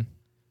 Mm-hmm.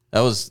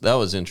 That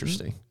was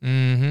interesting.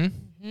 Mm-hmm.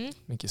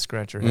 Make you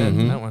scratch your head.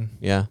 That one.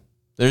 Yeah.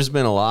 There's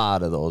been a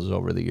lot of those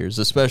over the years,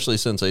 especially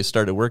since I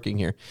started working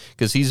here,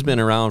 because he's been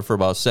around for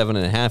about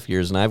 7.5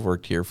 years, and I've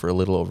worked here for a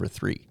little over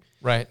 3.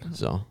 Right.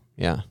 So,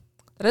 yeah.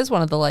 That is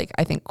one of the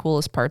I think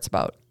coolest parts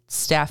about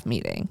staff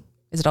meeting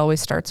is it always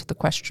starts with a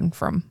question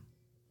from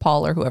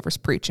Paul or whoever's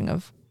preaching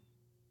of,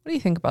 what do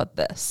you think about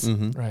this?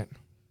 Right.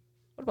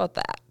 What about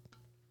that?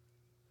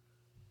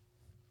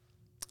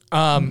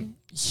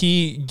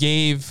 He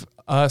gave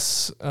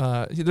us,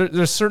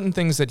 there's certain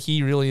things that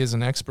he really is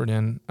an expert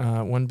in,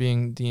 one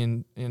being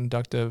the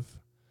inductive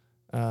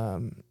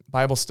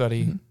Bible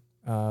study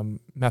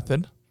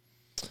method.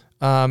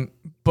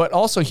 But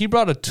also he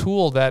brought a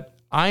tool that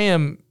I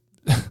am,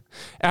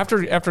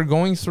 after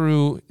going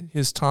through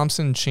his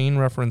Thompson Chain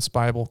Reference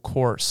Bible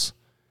course,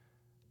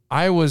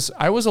 I was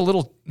a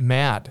little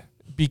mad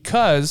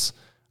because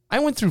I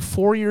went through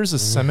 4 years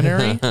of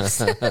seminary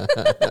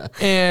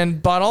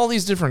and bought all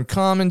these different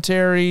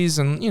commentaries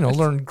and,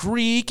 learned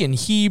Greek and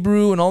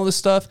Hebrew and all this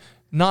stuff.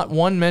 Not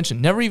one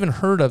mention, never even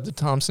heard of the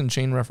Thompson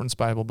Chain Reference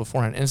Bible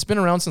beforehand. And it's been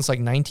around since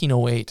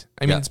 1908.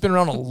 I mean, It's been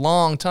around a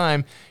long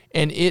time,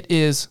 and it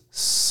is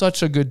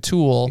such a good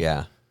tool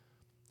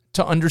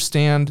to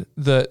understand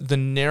the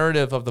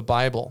narrative of the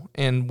Bible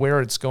and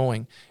where it's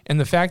going. And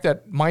the fact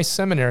that my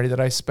seminary that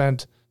I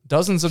spent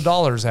dozens of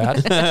dollars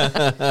at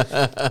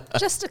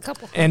Just a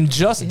couple. and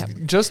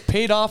just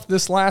paid off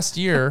this last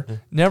year,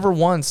 never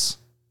once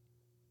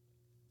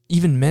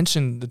even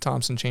mentioned the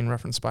Thompson Chain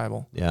Reference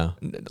Bible. Yeah.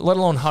 Let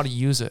alone how to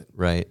use it.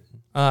 Right.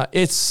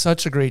 It's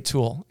such a great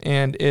tool,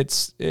 and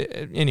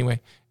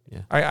anyway.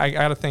 Yeah. I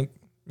got to thank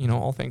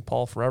I'll thank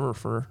Paul forever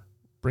for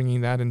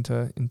bringing that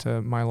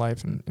into my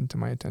life and into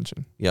my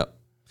attention. Yep.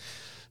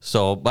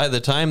 So by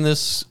the time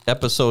this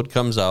episode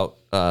comes out,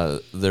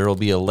 there will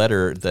be a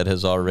letter that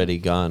has already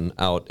gone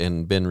out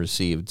and been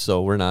received.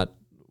 So we're not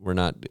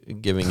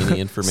giving any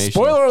information.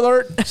 Spoiler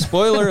alert.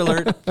 Spoiler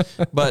alert.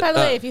 But By the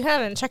way, if you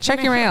haven't,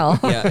 Check your mail.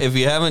 yeah, if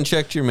you haven't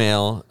checked your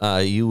mail,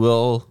 you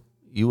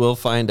will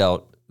find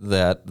out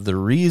that the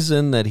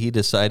reason that he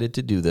decided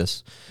to do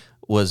this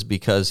was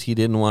because he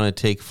didn't want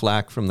to take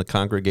flack from the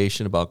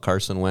congregation about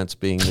Carson Wentz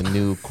being the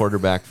new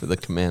quarterback for the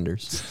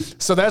Commanders.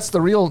 So that's the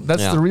real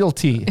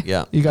tea.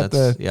 Yeah, You got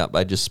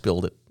I just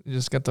spilled it. you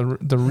just got the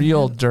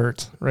real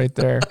dirt right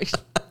there.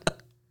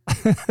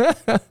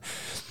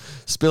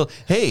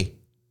 Hey,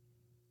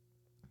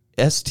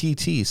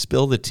 STT,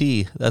 spill the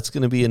tea. That's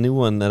going to be a new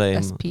one that I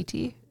am.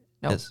 SPT?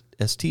 No.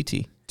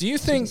 STT. Do you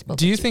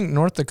think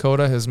North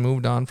Dakota has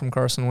moved on from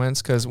Carson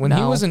Wentz? Because when he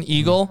No. was an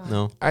Eagle,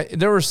 No.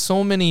 there were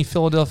so many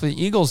Philadelphia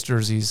Eagles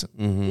jerseys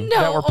No,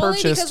 that were only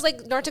purchased. because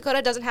like North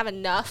Dakota doesn't have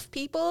enough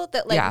people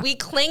that like Yeah. we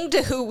cling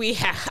to who we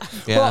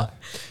have. Yeah. Well,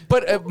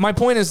 but my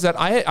point is that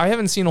I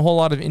haven't seen a whole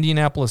lot of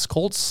Indianapolis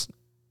Colts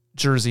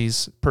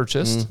jerseys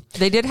purchased.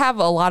 They did have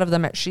a lot of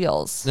them at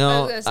Shields. No. I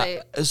was gonna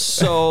say-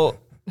 So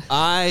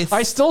I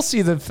I still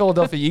see the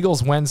Philadelphia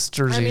Eagles Wentz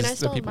jerseys I that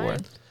still people wear.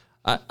 mine.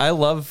 I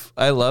love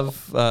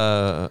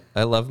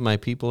my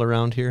people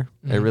around here.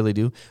 I really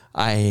do.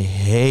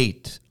 I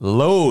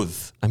loathe.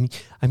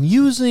 I'm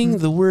using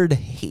the word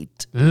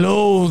hate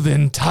Loathe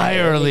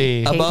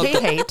entirely. about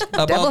hate.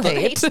 Devil about the,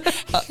 hate.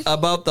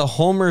 about the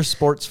Homer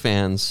sports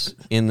fans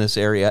in this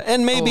area,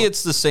 and maybe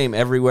it's the same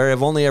everywhere.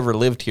 I've only ever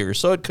lived here,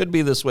 so it could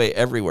be this way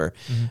everywhere.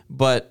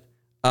 But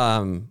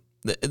no,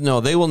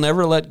 they will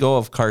never let go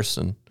of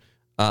Carson.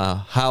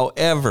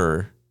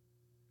 However,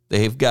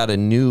 they've got a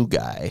new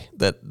guy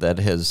that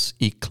has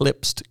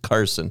eclipsed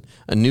Carson,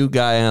 a new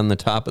guy on the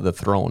top of the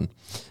throne,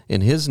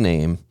 and his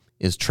name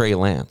is Trey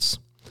Lance,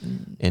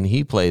 and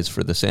he plays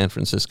for the San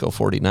Francisco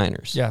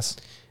 49ers. Yes.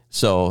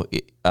 So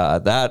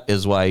that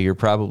is why you're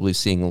probably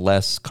seeing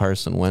less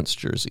Carson Wentz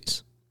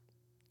jerseys.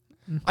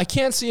 I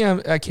can't say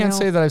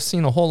that I've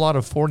seen a whole lot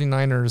of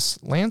 49ers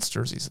Lance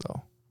jerseys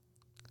though.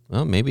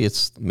 Well, maybe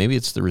it's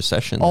the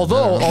recession.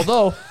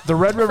 Although the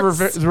Red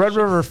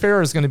River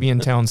Fair is going to be in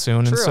town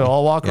soon, and so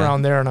I'll walk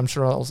around there, and I'm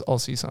sure I'll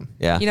see some.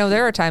 Yeah. You know,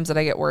 there are times that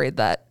I get worried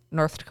that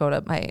North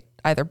Dakota might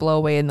either blow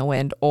away in the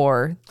wind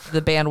or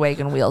the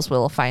bandwagon wheels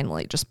will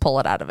finally just pull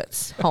it out of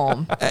its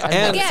home and move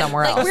it Again,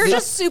 somewhere like else. we're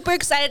just super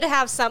excited to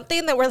have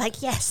something that we're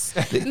like, yes,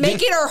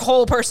 make it our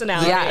whole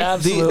personality. Yeah.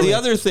 The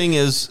other thing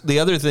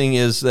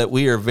is that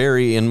we are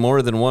very, in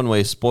more than one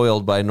way,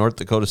 spoiled by North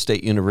Dakota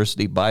State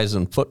University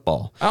Bison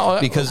football. Oh,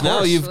 because of now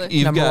course.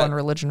 you've Number got one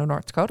religion of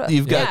North Dakota.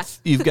 you've got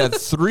Yeah. you've got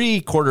three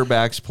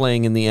quarterbacks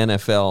playing in the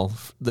NFL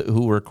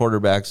who were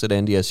quarterbacks at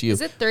NDSU. Is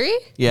it 3?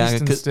 Yeah, Easton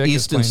because Stick is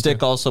Easton playing Stick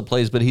too. also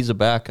plays, but he's a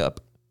backup.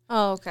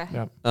 Oh, okay.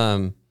 Yeah.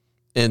 And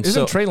Isn't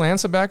so Trey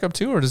Lance a backup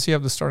too, or does he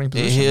have the starting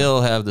position?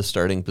 he'll have the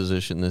starting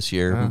position this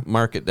year. Huh.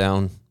 Mark it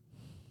down.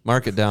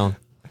 Mark it down.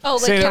 Oh,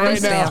 like Say that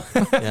right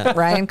Kevin now. Yeah.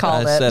 Ryan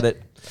called I it. said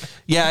it.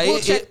 Yeah,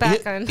 We'll check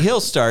back on.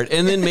 He'll start,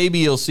 and then maybe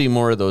you'll see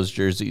more of those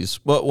jerseys.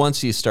 Well, once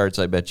he starts,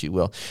 I bet you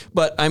will.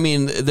 But I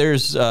mean,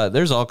 there's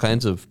all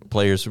kinds of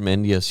players from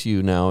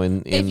NDSU now.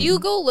 If you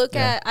go look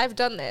at, I've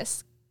done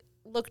this,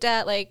 looked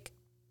at like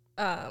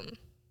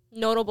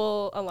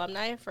notable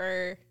alumni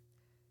for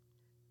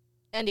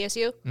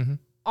NDSU. Mm-hmm.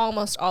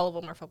 Almost all of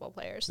them are football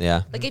players.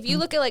 yeah, Like if you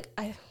look at like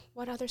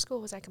what other school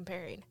was I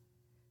comparing?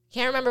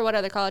 Can't remember what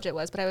other college it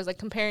was, but I was like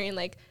comparing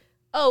like,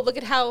 oh, look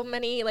at how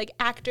many like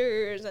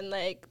actors and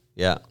like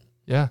yeah,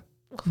 Yeah.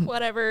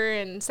 whatever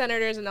and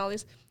senators and all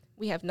these.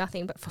 We have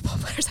nothing but football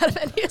players out of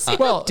NDSU.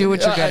 Well, Do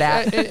what you're good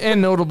at.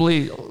 and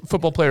notably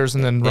football players,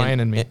 and then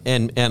Ryan and me.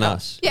 and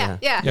us. yeah.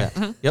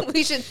 Yep.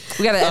 We should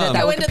We got to edit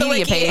that go into the Wikipedia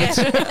wiki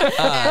page.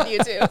 and you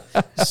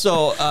too.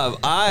 So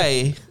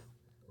I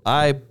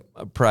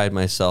pride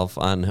myself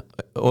on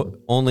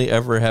only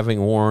ever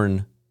having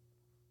worn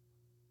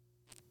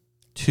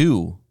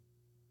 2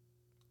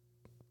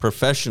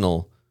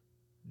 professional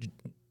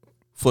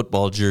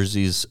football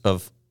jerseys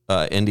of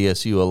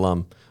NDSU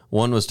alum.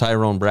 One was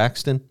Tyrone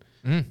Braxton,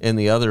 and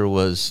the other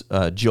was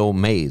Joe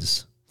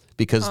Mays,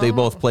 because they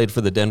both played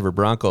for the Denver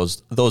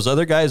Broncos. Those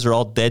other guys are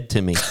all dead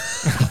to me.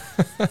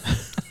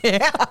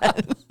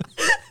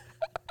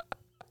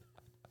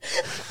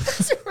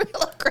 It's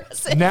real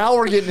aggressive. Now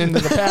we're getting into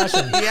the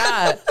passion.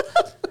 Yeah.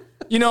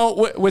 You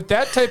know, with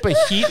that type of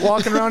heat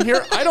walking around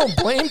here, I don't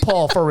blame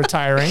Paul for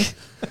retiring.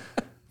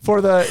 For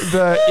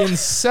the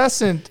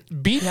incessant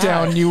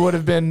beatdown you would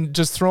have been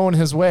just throwing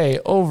his way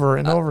over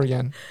and over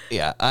again.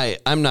 Yeah,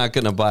 I'm not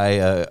going to buy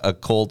a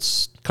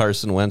Colts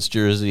Carson Wentz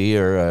jersey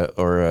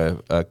or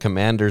a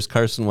Commanders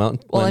Carson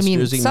Wentz Well, I mean,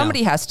 jersey.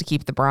 somebody has to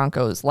keep the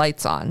Broncos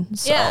lights on.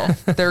 So Yeah.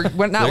 they're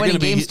not winning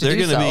games to they're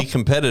do going to so. be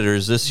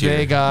competitors this year.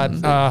 They got.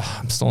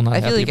 I'm still not.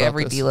 I feel happy like about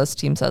every this. D-list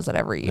team says it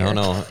every year.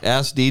 No.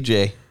 Ask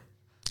DJ.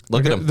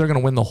 Look at him. They're going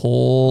to win the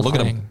whole Look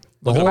at thing. him.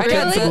 The Look at whole him. kit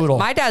and Really? caboodle.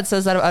 My dad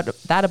says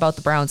that about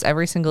the Browns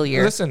every single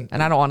year. Listen.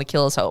 And I don't want to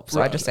kill his hope, so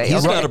I just say,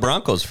 He's okay. not a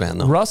Broncos fan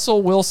though.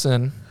 Russell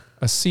Wilson,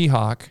 a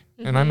Seahawk,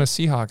 and I'm a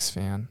Seahawks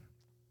fan.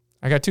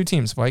 I got 2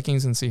 teams,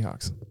 Vikings and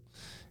Seahawks.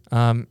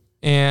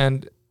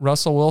 and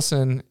Russell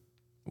Wilson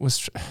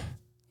was.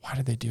 Why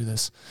did they do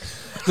this?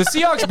 The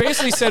Seahawks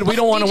basically said we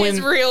don't want to win.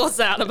 DJ's real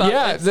sad about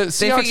Yeah, this.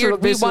 the They Seahawks figured are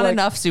we basically won like,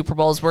 enough Super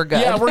Bowls. We're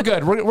good. Yeah, we're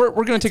good. We're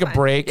going to take a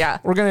break. Yeah.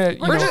 We're going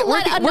to We're gonna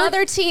let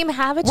another team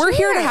have a We're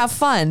here to chance. have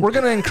fun. we're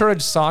going to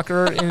encourage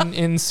soccer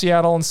in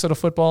Seattle instead of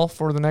football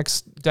for the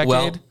next decade.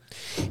 Well,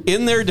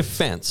 in their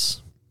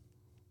defense,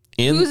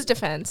 Whose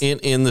defense?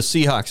 in the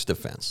Seahawks'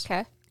 defense.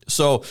 Okay.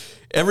 So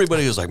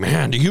everybody was like,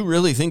 "Man, do you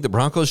really think the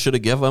Broncos should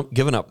have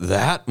given up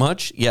that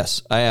much?"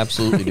 Yes, I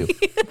absolutely do.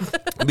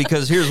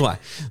 Because here's why.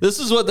 This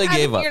is what they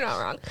gave up. You're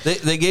not wrong.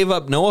 They gave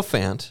up Noah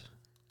Fant,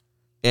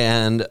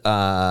 and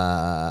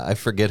I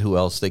forget who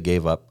else they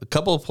gave up. A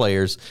couple of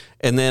players,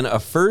 and then a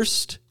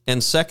first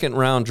and second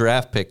round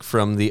draft pick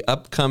from the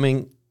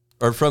upcoming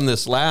or from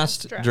this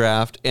last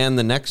draft and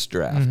the next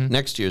draft,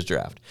 next year's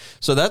draft.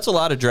 So that's a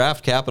lot of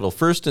draft capital.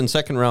 First and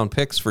second round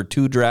picks for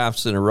 2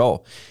 drafts in a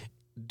row.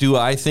 Do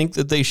I think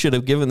that they should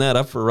have given that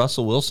up for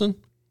Russell Wilson?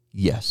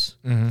 Yes,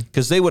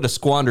 because they would have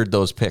squandered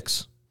those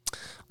picks.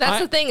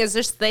 That's the thing is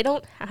just they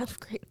don't have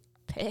great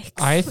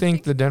picks. I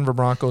think the Denver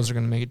Broncos are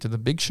going to make it to the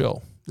big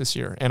show this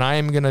year, and I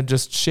am going to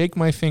just shake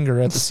my finger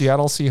at the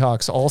Seattle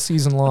Seahawks all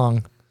season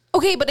long.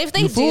 Okay, but if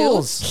they You do,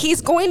 fools.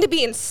 he's going to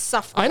be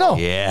insufferable. I know.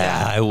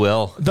 Yeah, I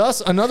will.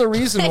 Thus, another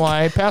reason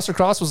why Pastor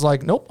Cross was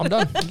like, "Nope, I'm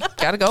done.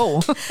 Gotta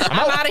go.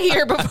 I'm out of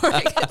here before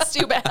it gets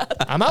too bad.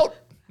 I'm out.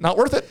 Not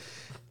worth it."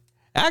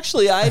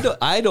 Actually,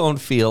 I don't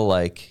feel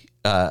like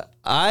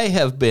I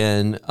have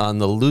been on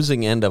the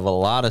losing end of a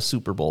lot of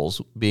Super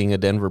Bowls being a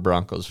Denver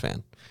Broncos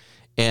fan.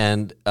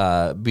 And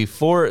so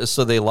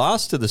they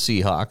lost to the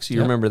Seahawks.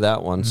 You remember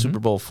that one, Super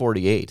Bowl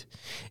 48.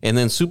 And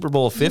then Super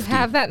Bowl 50. You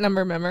have that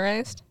number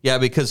memorized? Yeah,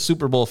 because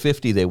Super Bowl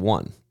 50 they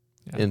won.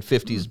 And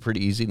 50 is a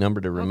pretty easy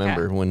number to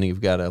remember when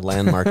you've got a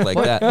landmark like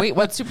that. Wait,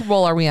 what Super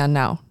Bowl are we on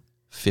now?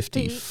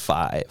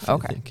 55,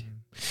 Okay. I think.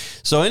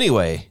 So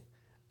anyway,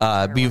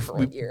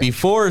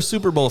 before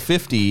Super Bowl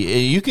 50,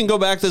 you can go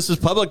back. This is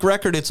public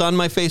record. It's on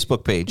my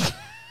Facebook page.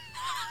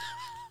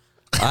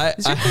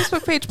 Is your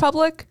Facebook page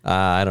public?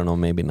 I don't know,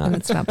 maybe not.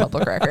 It's not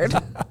public record.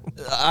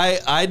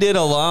 I did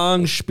a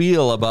long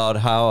spiel about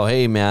how,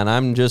 hey, man,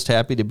 I'm just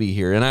happy to be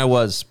here. And I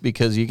was,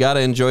 because you got to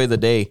enjoy the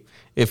day.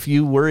 If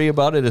you worry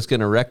about it, it's going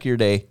to wreck your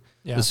day,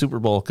 the Super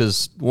Bowl,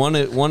 because one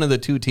of the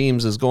 2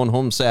 teams is going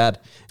home sad.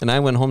 And I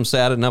went home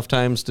sad enough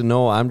times to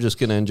know I'm just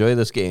going to enjoy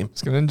this game.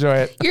 It's going to enjoy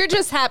it. You're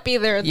just happy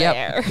they're Yep.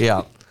 there.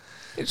 Yeah.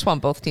 I just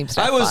want both teams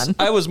to have fun.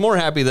 I was more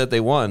happy that they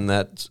won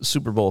that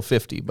Super Bowl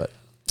 50, but...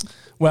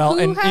 Well, Who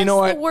and has you know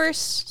what? the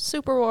worst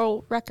Super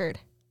Bowl record?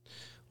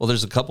 Well,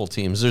 there's a couple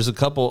teams. There's a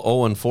couple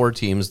 0-4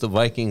 teams. The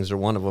Vikings are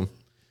one of them.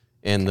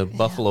 And the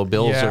Buffalo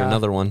Bills are Yeah.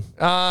 another one.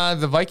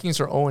 The Vikings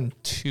are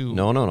 0-2.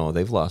 No.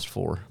 They've lost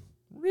 4.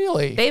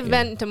 Really? They've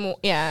been to more,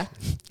 yeah.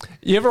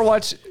 You ever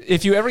watch,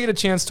 if you ever get a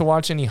chance to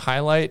watch any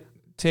highlight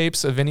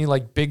tapes of any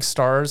like big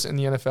stars in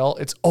the NFL,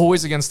 it's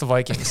always against the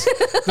Vikings.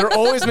 They're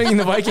always making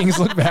the Vikings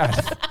look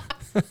bad.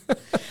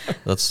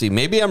 Let's see.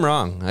 Maybe I'm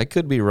wrong. I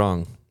could be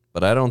wrong,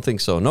 but I don't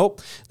think so.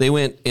 Nope. They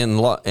went and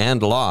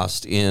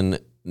lost in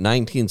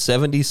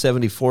 1970,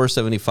 74,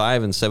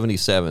 75, and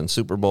 77.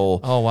 Super Bowl.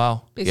 Oh,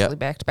 wow. Basically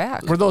back to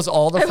back. Were those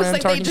all the I was Fran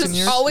like, they Tarkenton just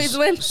years? always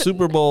win.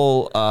 Super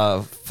Bowl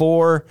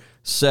 4,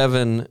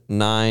 7,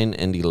 9,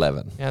 and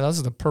 11. Yeah, those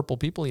are the purple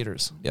people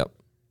eaters. Yep.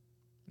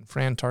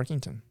 Fran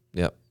Tarkenton.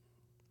 Yep.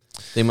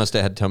 They must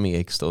have had tummy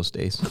aches those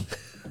days.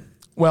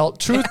 Well,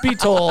 truth be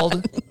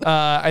told,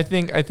 I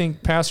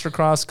think Pastor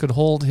Cross could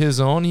hold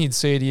his own. He'd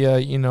say to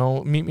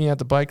you, meet me at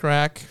the bike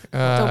rack.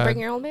 Don't bring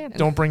your old man.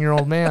 Don't bring your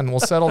old man. We'll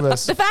settle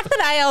this. The fact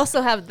that I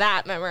also have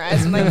that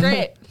memorized, I'm like,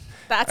 great.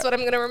 That's what I'm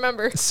going to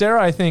remember.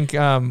 Sarah, I think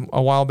a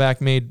while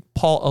back made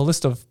a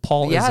list of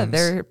Paulisms.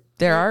 Yeah,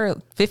 there are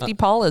 50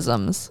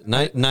 Paulisms.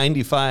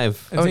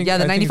 95. I Oh, think- yeah,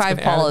 the I think it's 95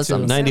 been added to.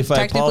 Paulisms. 95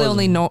 Technically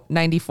only Paulisms.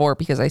 94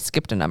 because I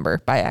skipped a number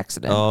by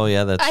accident. Oh,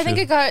 yeah, that's I true. think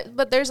it got,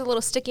 but there's a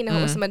little sticky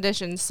note with some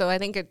additions, so I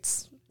think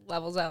it's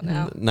levels out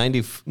now.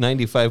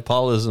 95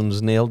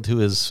 Paulisms nailed to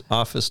his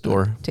office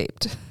door.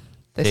 Taped.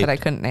 They said I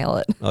couldn't nail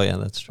it. Oh, yeah,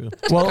 that's true.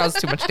 Well, Caused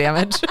too much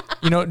damage.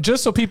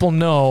 just so people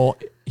know,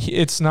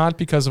 it's not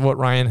because of what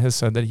Ryan has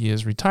said that he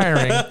is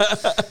retiring.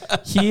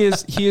 he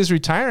is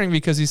retiring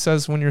because he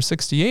says when you're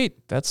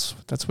 68, that's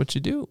what you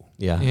do.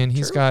 Yeah. And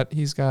he's got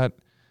His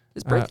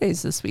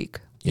birthday's this week.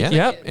 Yeah.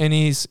 Yep, and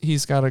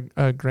he's got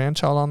a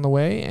grandchild on the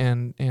way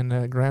and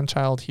a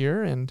grandchild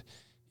here, and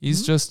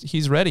he's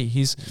he's ready.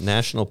 He's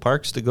National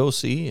parks to go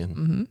see.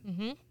 And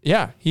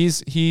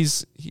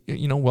he's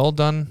well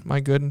done, my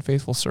good and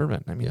faithful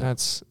servant. I mean,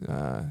 that's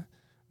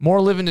more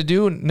living to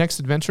do, next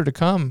adventure to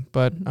come.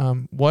 But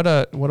what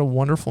a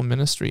wonderful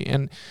ministry.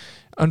 And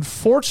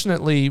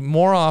unfortunately,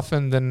 more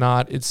often than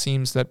not, it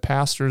seems that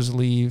pastors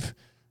leave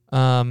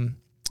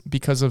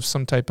because of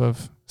some type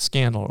of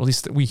scandal. Or at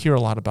least we hear a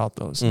lot about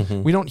those.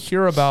 We don't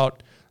hear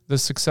about the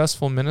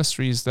successful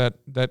ministries that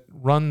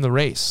run the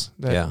race,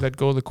 that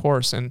go the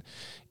course. And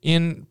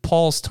in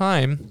Paul's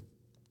time,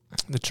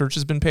 the church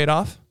has been paid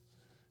off.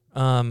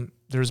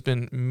 There's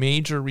been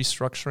major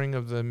restructuring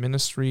of the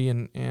ministry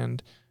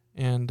and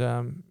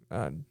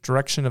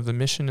direction of the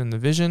mission and the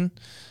vision.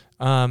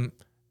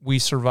 We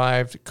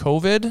survived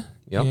COVID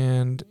Yep.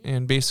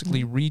 and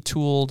basically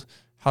retooled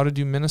how to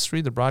do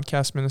ministry. The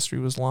broadcast ministry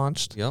was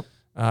launched. Yep.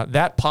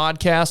 That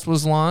podcast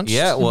was launched.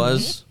 Yeah, it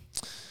was.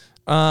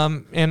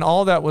 And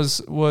all that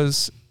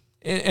was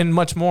and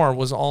much more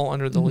was all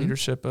under the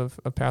leadership of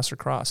Pastor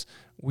Cross.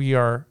 We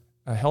are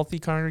a healthy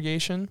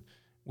congregation.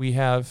 We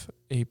have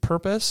a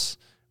purpose.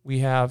 We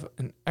have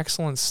an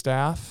excellent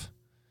staff.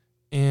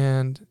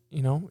 And,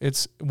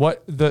 it's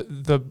what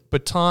the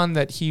baton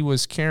that he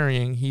was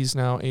carrying, he's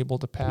now able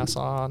to pass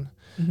on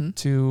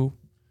to,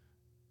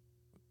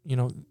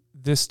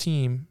 this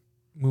team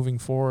moving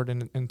forward,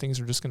 and things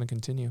are just going to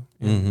continue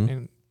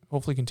and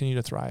hopefully continue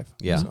to thrive.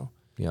 Yeah. So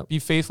Yep. be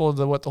faithful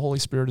to what the Holy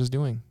Spirit is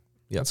doing.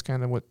 Yep.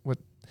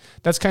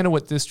 That's kind of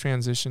what this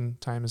transition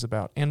time is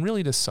about, and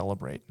really to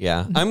celebrate.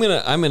 Yeah. I'm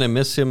gonna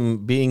miss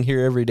him being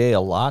here every day a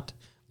lot,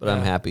 but I'm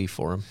Yeah. happy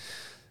for him.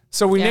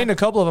 So we Yeah. named a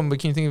couple of them, but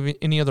can you think of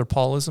any other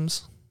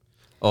Paulisms?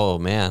 Oh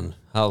man,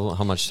 how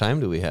much time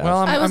do we have? Well,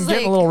 I I'm was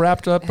getting a like- little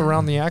wrapped up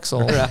around the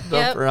axle. Wrapped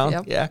Yep. up around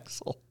Yep. the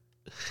axle.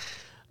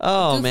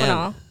 Oh Goof man, and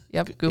all.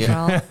 Yep, goofing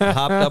all.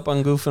 hopped up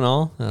on goof and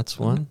all. That's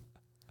one.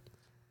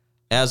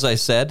 As I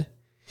said,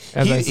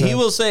 As I he said.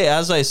 will say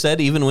 "as I said"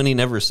 even when he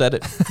never said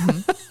it.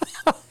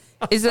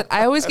 Is it?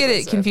 I always get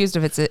it confused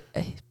if it's a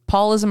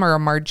Paulism or a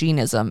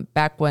Marginism.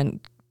 Back when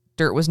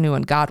dirt was new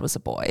and God was a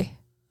boy.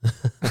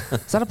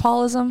 Is that a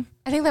Paulism?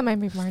 I think that might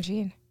be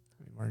Margine.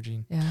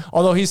 Margine. Yeah.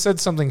 Although he said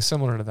something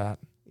similar to that.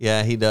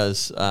 Yeah, he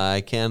does.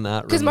 I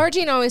cannot. Because remember.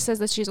 Margine always says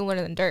that she's older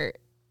than dirt.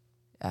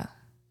 Yeah.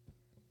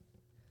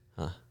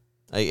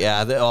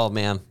 Oh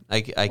man,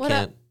 I What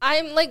can't.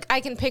 I'm like, I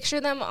can picture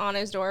them on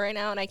his door right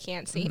now, and I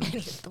can't see any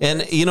of the And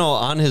words.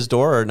 on his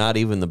door are not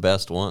even the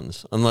best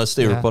ones, unless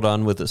they were Yeah. put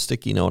on with a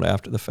sticky note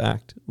after the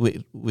fact.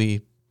 We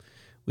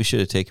should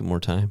have taken more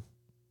time.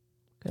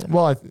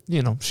 Well,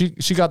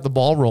 she got the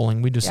ball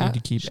rolling. We just Yeah. need to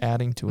keep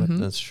adding to it.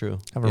 That's true.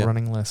 Have a Yep.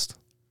 running list.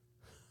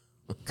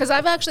 Because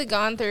I've actually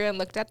gone through and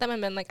looked at them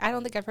and been like, I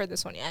don't think I've heard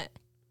this one yet.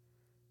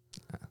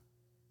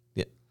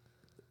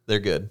 They're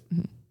good.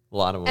 A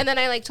lot of them. And then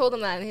I told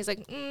him that, and he's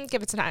like,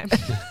 give it time.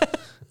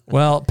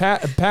 Well,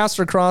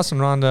 Pastor Cross and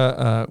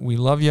Rhonda, we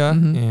love you,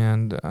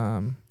 and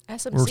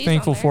we're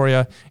thankful for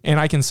you. And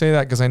I can say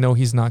that because I know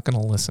he's not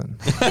going to listen.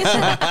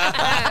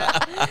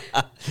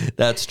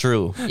 That's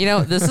true.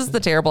 This is the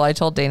terrible. I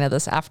told Dana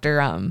this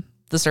after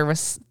the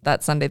service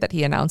that Sunday that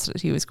he announced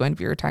that he was going to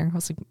be retiring. I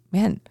was like,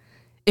 man,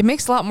 it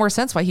makes a lot more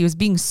sense why he was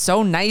being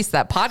so nice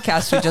that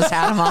podcast we just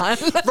had him on.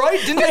 Right?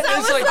 Didn't it? I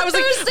was like,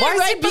 Thursday, why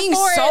is he right being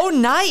before so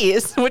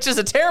nice? Which is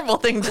a terrible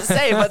thing to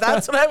say, but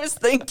that's what I was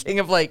thinking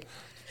of. Like,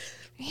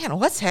 man,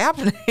 what's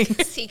happening?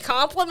 He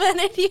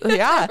complimented you.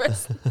 Yeah,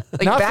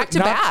 like back to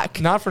not,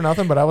 back. Not for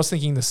nothing, but I was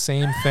thinking the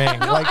same thing.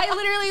 No, I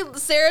literally,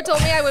 Sarah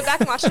told me, I went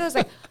back and watched it. I was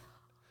like,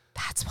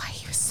 that's why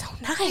he was so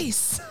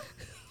nice.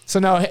 So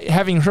now,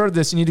 having heard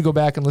this, you need to go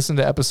back and listen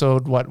to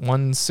episode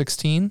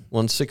 116.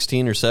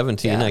 116 or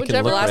 17. I can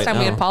whichever look Last right time now.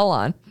 we had Paul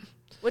on.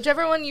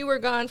 Whichever one you were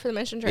gone for the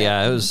mission trip.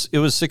 Yeah, it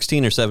was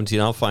 16 or 17.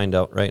 I'll find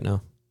out right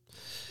now.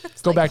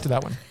 Go back to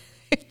that one.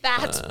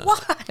 That's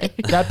why.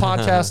 That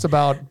podcast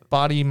about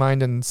body,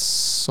 mind, and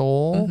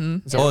soul.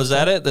 Is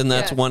that it? Then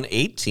that's Yeah.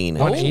 118.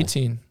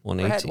 118.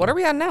 118. What are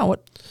we on now?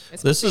 What?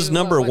 This is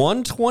number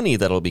 120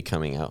 that'll be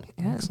coming out.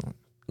 Yeah, Excellent.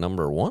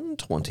 Number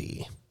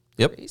 120.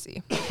 Yep.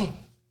 crazy.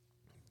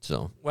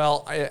 So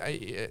Well,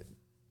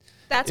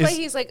 That's Is- why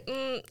he's like,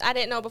 I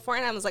didn't know before.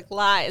 And I was like,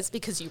 lies,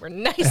 because you were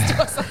nice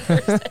to us on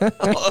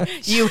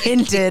Thursday. You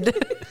hinted.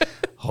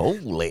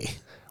 holy.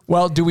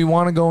 well, do we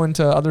want to go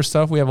into other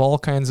stuff? We have all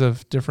kinds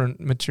of different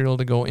material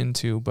to go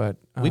into, but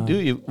We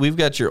do. We've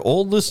got your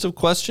old list of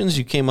questions.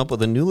 You came up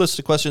with a new list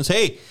of questions.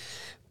 Hey,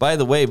 by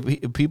the way,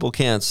 people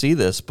can't see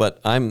this,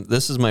 but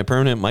this is my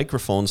permanent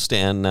microphone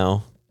stand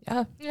now.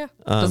 Yeah. Yeah.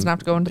 Doesn't have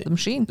to go into the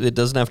machine. It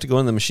doesn't have to go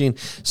in the machine.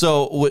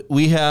 So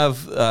we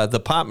have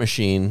the pop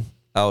machine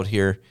out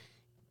here.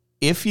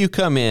 If you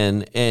come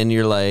in and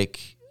you're like,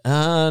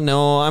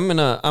 no, I'm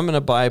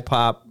gonna buy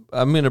pop.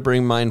 I'm gonna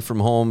bring mine from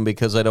home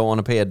because I don't want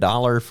to pay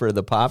 $1 for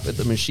the pop at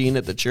the machine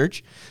at the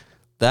church.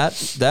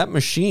 That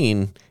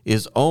machine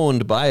is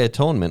owned by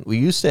Atonement. We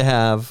used to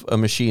have a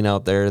machine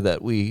out there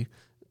that we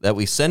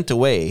sent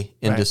away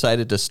and Right.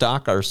 decided to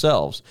stock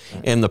ourselves,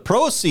 and the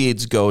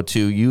proceeds go to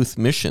Youth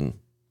Mission.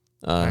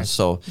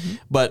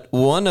 But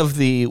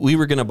we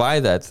were going to buy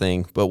that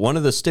thing, but one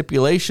of the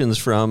stipulations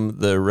from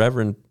the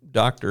Reverend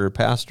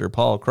Pastor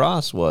Paul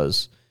Cross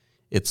was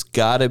it's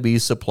got to be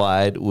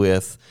supplied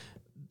with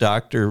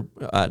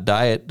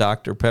Diet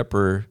Dr.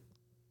 Pepper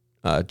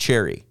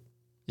cherry.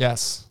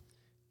 yes.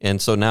 And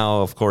so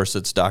now, of course,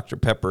 it's Dr.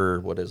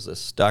 Pepper. What is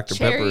this? Dr.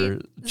 Cherry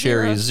Pepper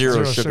Cherry Zero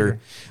Zero sugar. sugar.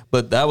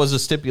 But that was a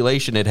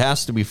stipulation. It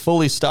has to be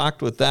fully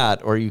stocked with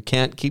that, or you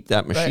can't keep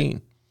that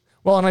machine.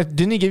 Well, and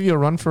didn't he give you a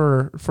run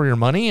for your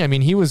money? I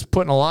mean, he was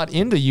putting a lot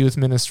into youth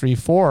ministry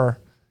for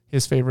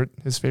his favorite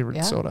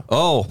Yeah. soda.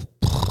 Oh,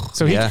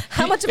 So he, Yeah.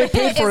 How much of a it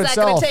paid hit for is that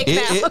going itself. to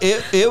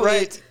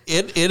take now?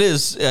 It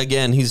is,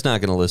 again, he's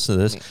not going to listen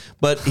to this,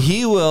 but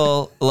he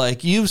will.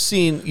 Like, you've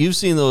seen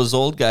those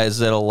old guys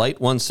that'll light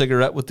one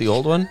cigarette with the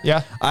old one.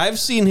 Yeah. I've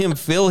seen him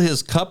fill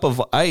his cup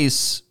of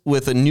ice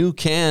with a new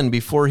can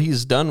before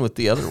he's done with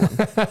the other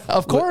one.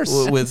 Of course.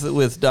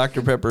 with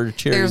Dr. Pepper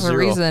Cherry There's Zero. a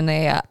reason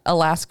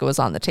Alaska was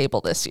on the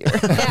table this year.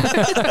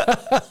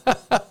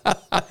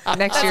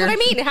 Next That's year, what I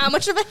mean. How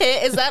much of a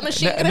hit is that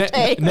machine going to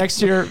take?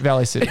 Next year,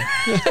 Valley City.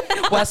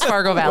 West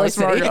Fargo Valley West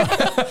City.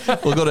 Fargo.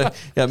 We'll go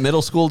to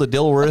middle school to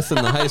Dilworth,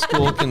 and the high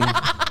school can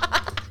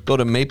go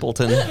to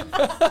Mapleton.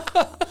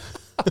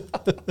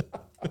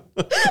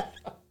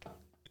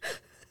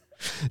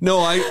 No,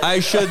 I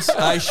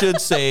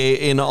should say,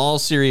 in all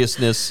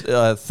seriousness,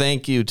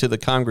 thank you to the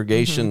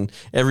congregation,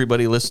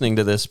 everybody listening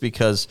to this,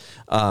 because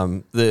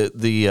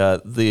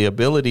the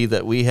ability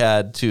that we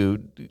had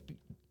to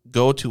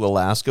go to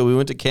Alaska. We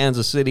went to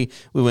Kansas City.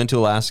 We went to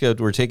Alaska.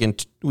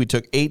 We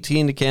took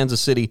 18 to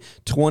Kansas City.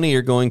 20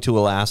 are going to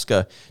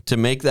Alaska. To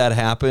make that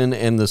happen,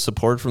 and the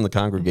support from the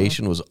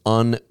congregation was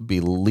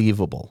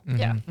unbelievable.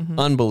 Yeah.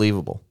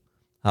 Unbelievable.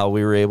 How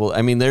we were able.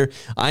 I mean,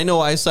 I know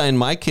I signed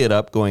my kid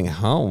up, going,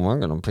 how am I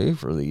going to pay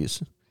for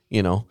these?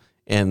 You know,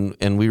 and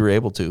we were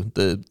able to.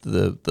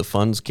 The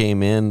funds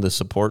came in. The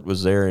support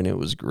was there, and it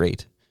was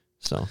great.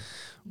 So,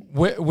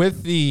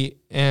 With the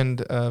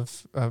end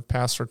of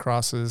Pastor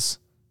Cross's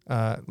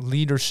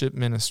leadership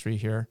ministry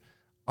here,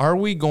 are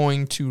we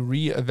going to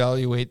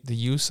reevaluate the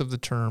use of the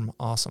term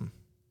awesome?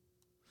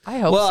 I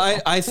hope. well,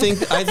 so. I think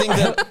that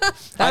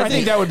I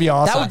think that would be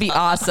awesome. That would be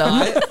awesome.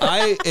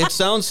 it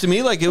sounds to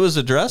me like it was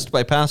addressed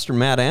by Pastor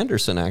Matt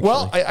Anderson. Actually,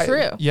 Well,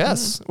 True.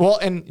 Yes. Well,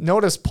 and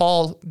notice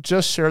Paul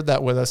just shared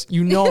that with us.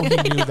 You know he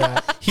knew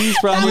that. he's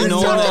probably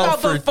known Talked that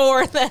about for.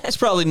 before that. He's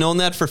probably known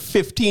that for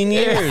 15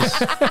 years.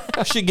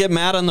 Should get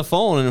Matt on the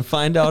phone and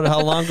find out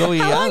how long ago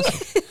he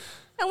asked.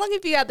 How long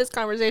have you had this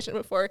conversation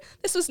before?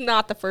 This was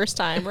not the first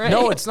time, right?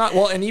 No, it's not.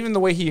 Well, and even the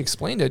way he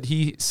explained it,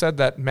 he said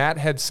that Matt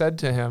had said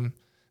to him,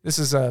 this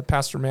is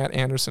Pastor Matt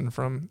Anderson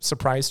from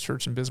Surprise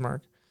Church in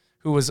Bismarck,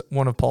 who was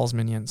one of Paul's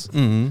minions,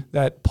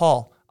 that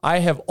Paul, I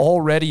have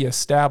already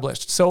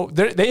established. So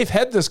they've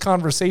had this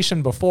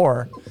conversation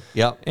before.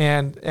 Yep.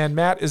 And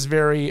Matt is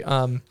very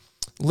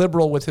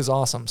liberal with his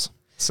awesomes.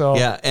 So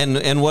Yeah, and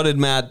how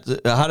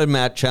did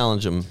Matt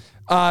challenge him?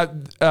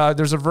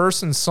 there's a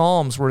verse in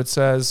Psalms where it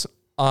says,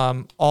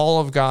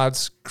 all of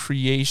God's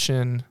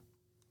creation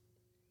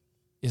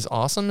is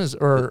awesome. Is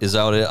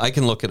out it? I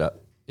can look it up.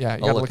 Yeah,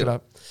 you I'll gotta look it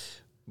up.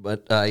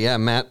 But yeah,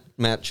 Matt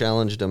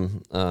challenged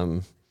him.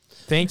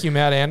 Thank you,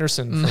 Matt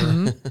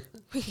Anderson,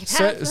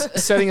 for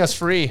setting us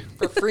free.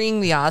 For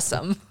freeing the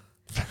awesome.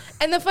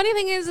 And the funny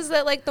thing is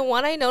that like the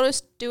one I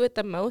noticed do it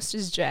the most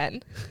is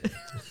Jen.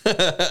 And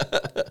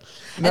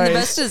the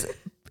best is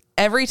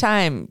every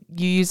time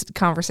you use it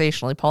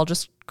conversationally, Paul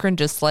just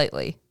cringes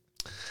slightly.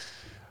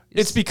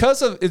 It's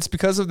because of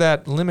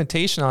that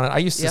limitation on it. I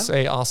used to Yeah.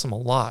 say awesome a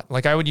lot.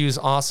 Like I would use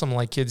awesome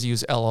like kids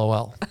use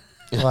LOL.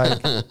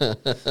 Like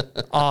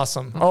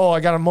awesome. Oh, I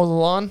got to mow the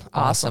lawn.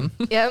 Awesome.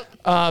 Yep.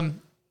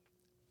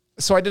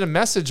 So I did a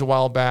message a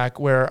while back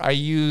where I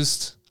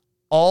used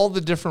all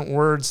the different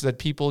words that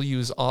people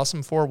use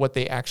awesome for, what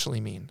they actually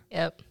mean.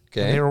 Yep. And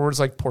Okay. they were words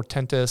like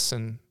portentous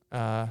and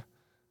I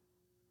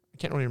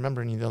can't really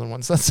remember any of the other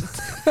ones. That's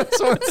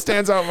what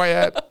stands out in my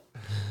head.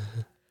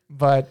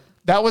 But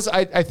that was,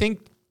 I think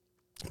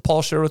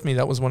Paul shared with me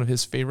that was one of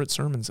his favorite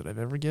sermons that I've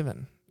ever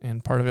given.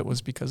 And part of it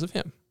was because of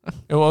him.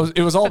 It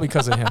was all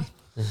because of him.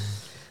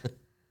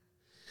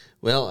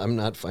 Well, I'm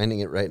not finding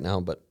it right now,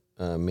 but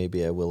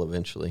maybe I will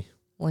eventually.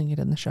 Link it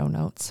in the show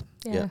notes.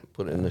 Yeah.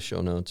 Put it in the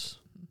show notes.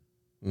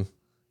 If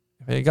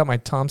I got my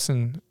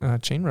Thompson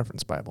chain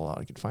reference Bible out,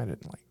 I could find it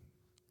in like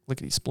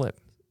lickety split.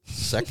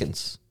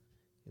 Seconds.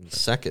 In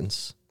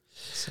seconds.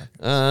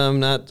 I'm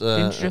not.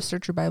 Didn't you just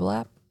search your Bible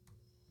app?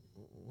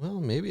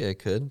 Well, maybe I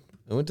could.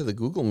 I went to the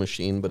Google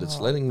machine, but it's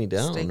letting me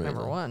down. Mistake right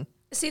number now. one.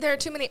 See, there are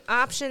too many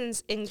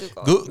options in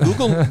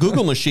Google.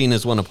 Google machine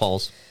is one of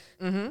Paul's.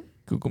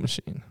 Google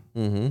machine.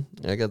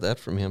 I got that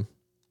from him.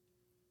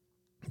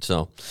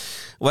 So,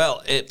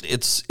 well,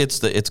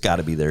 it's got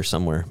to be there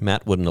somewhere.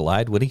 Matt wouldn't have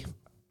lied, would he?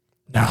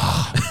 No.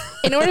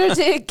 In order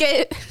to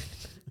get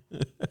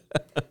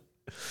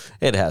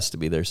It has to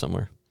be there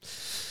somewhere.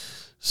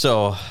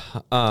 So,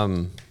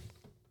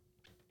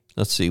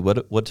 let's see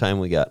what time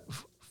we got.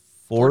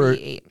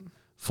 40,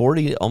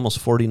 almost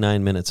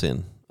 49 minutes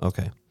in.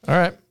 Okay. All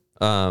right.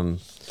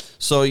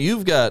 So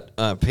you've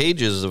got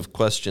pages of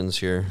questions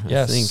here.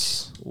 Yes. I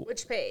think.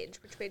 which page?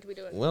 Which page are we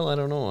doing? Well, I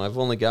don't know. I've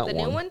only got The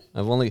one.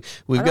 new one?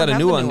 We've I got don't a have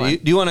new the one. new one.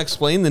 Do you want to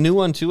explain the new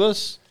one to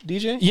us,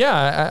 DJ?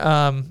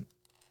 Yeah.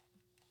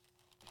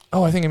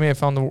 I think I may have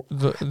found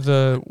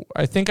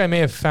I think I may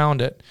have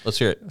found it. Let's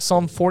hear it.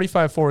 Psalm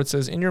 45:4, it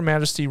says, "In your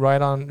majesty,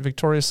 ride on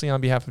victoriously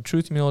on behalf of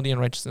truth, humility, and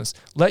righteousness.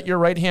 Let your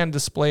right hand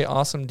display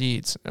awesome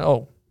deeds."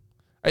 Oh,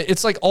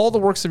 it's like all the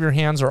works of your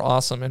hands are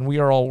awesome, and we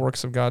are all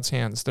works of God's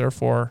hands.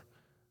 Therefore,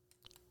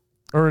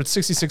 or it's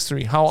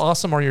 66:3. How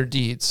awesome are your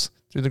deeds!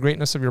 Through the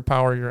greatness of your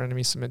power, your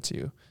enemies submit to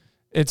you.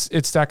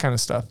 It's that kind of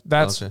stuff.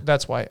 That's Okay.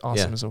 that's why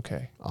awesome Yeah. is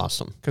okay,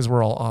 Awesome. because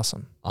we're all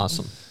awesome.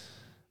 Awesome.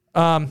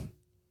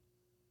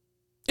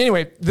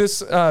 Anyway,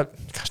 this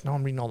gosh, now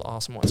I'm reading all the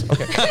awesome ones.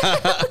 Okay.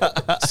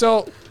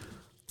 So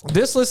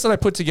this list that I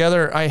put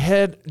together, I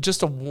had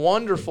just a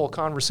wonderful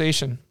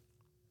conversation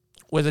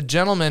with a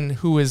gentleman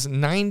who is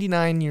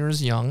 99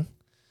 years young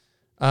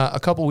a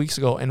couple weeks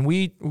ago, and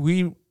we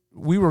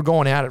were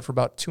going at it for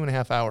about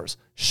 2.5 hours.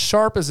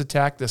 Sharp as a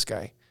tack, this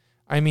guy.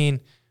 I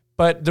mean,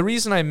 but the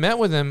reason I met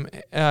with him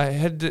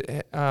had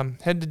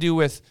to do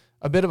with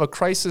a bit of a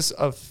crisis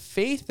of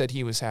faith that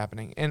he was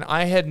happening, and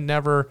I had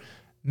never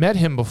met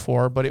him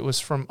before, but it was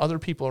from other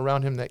people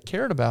around him that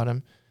cared about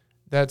him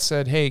that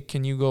said, hey,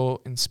 can you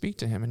go and speak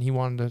to him? And he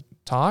wanted to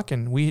talk,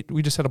 and we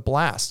just had a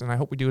blast, and I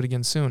hope we do it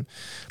again soon.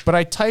 But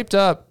I typed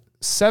up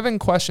 7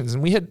 questions,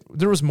 and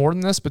there was more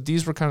than this, but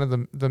these were kind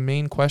of the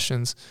main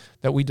questions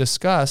that we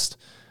discussed.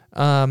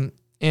 And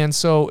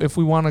so if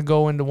we want to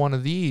go into one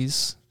of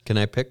these. Can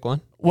I pick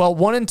one? Well,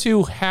 1 and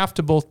 2 have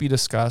to both be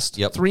discussed.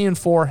 Yep. 3 and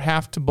 4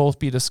 have to both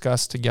be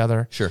discussed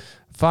together. Sure.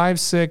 5,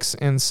 6,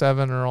 and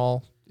 7 are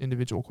all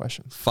individual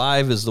questions.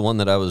 5 is the one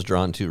that I was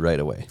drawn to right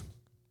away.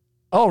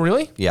 Oh,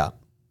 really? Yeah.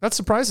 That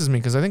surprises me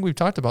because I think we've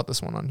talked about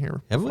this one on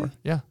here. Have before. we?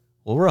 Yeah.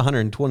 Well, we're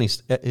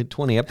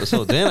 120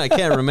 episodes in. I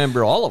can't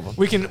remember all of them.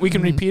 We can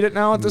repeat it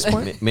now at this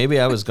point. Maybe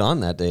I was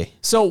gone that day.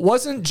 So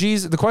wasn't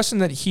Jesus, the question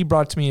that he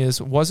brought to me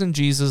is, wasn't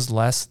Jesus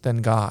less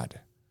than God?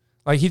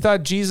 Like he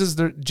thought Jesus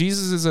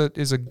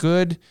is a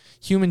good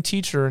human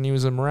teacher and he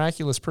was a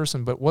miraculous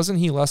person, but wasn't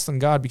he less than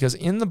God? Because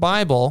in the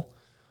Bible,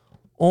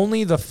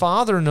 only the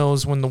Father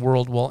knows when the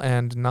world will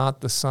end, not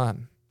the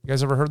Son. You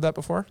guys ever heard that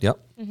before? Yep.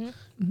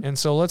 And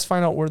so let's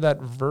find out where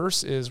that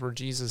verse is where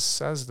Jesus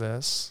says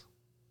this.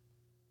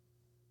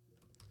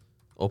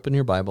 Open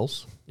your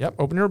Bibles. Yep,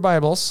 open your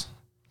Bibles.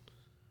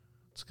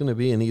 It's going to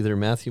be in either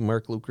Matthew,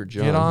 Mark, Luke, or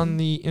John. Get on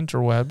the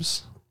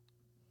interwebs.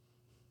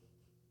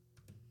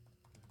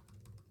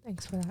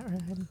 Thanks for that,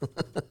 Ryan.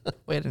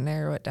 Way to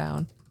narrow it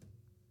down.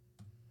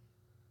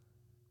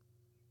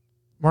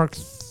 Mark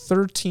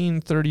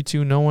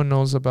 13:32. No one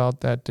knows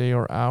about that day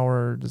or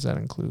hour. Does that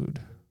include?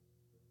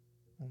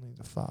 Only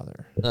the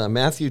Father.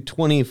 Matthew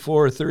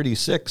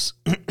 24:36.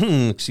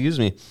 Excuse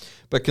me.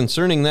 But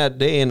concerning that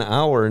day and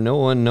hour, no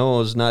one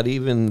knows, not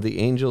even the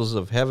angels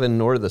of heaven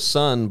nor the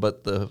Son,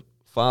 but the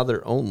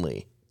Father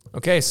only.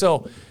 Okay,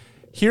 so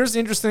here's the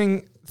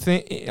interesting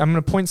thing. I'm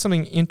going to point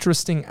something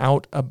interesting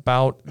out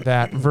about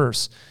that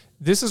verse.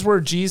 This is where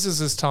Jesus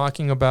is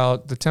talking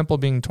about the temple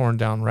being torn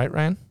down, right,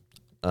 Ryan?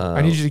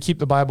 I need you to keep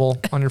the Bible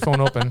on your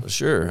phone open.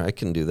 Sure, I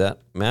can do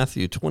that.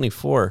 Matthew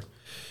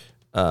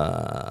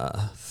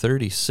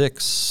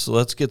 24:36.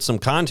 Let's get some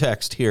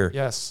context here.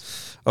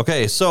 Yes.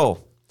 Okay,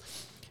 so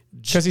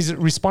Because he's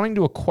responding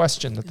to a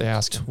question that they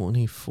asked him.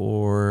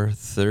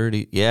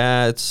 24:30.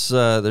 Yeah, it's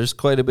there's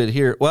quite a bit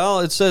here.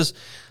 Well, it says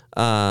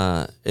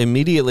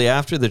immediately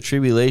after the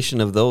tribulation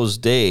of those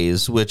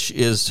days, which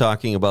is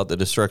talking about the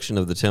destruction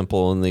of the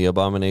temple and the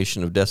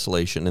abomination of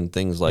desolation and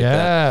things like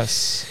that.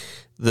 Yes.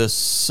 The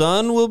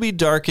sun will be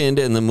darkened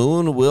and the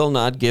moon will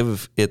not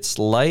give its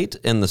light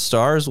and the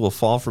stars will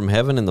fall from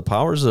heaven and the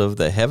powers of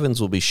the heavens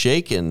will be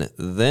shaken.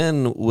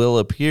 Then will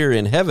appear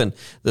in heaven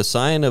the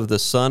sign of the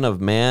Son of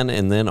Man,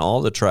 and then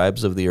all the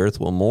tribes of the earth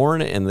will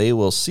mourn, and they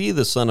will see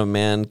the Son of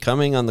Man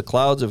coming on the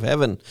clouds of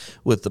heaven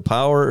with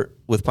power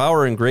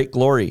and great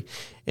glory.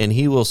 And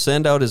he will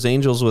send out his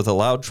angels with a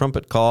loud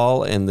trumpet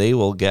call, and they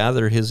will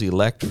gather his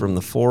elect from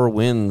the four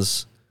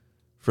winds,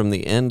 from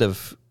the end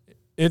of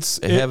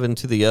heaven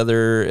to the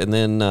other, and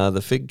then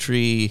the fig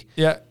tree.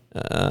 Yeah.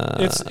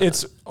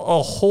 It's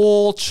a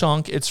whole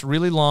chunk. It's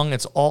really long.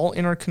 It's all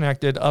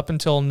interconnected up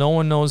until no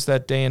one knows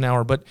that day and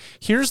hour. But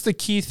here's the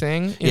key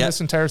thing in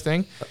this entire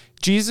thing.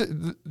 Jesus,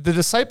 the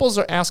disciples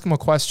ask him a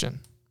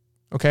question.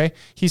 Okay.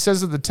 He says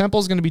that the temple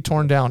is going to be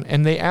torn down,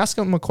 and they ask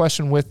him a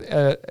question with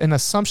an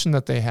assumption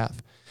that they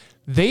have.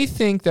 They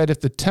think that if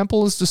the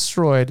temple is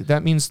destroyed,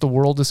 that means the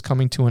world is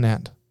coming to an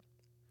end.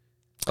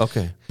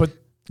 Okay. But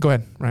go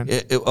ahead, Ryan.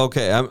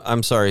 Okay,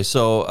 I'm sorry.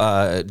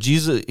 So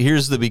Jesus,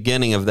 here's the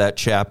beginning of that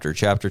chapter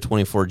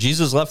 24.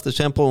 Jesus left the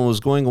temple and was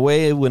going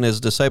away when his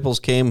disciples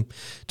came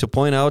to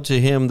point out to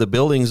him the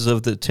buildings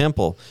of the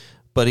temple.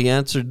 But he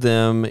answered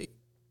them,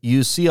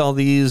 "You see all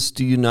these,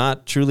 do you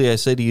not? Truly I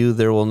say to you,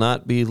 there will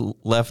not be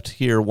left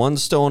here one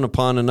stone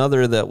upon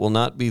another that will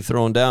not be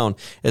thrown down."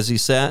 As he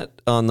sat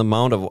on the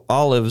Mount of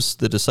Olives,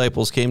 the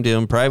disciples came to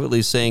him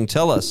privately, saying,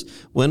 "Tell us,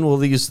 when will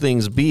these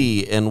things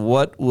be, and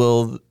what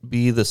will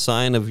be the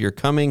sign of your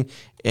coming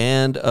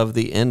and of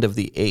the end of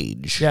the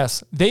age?"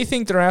 Yes. They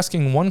think they're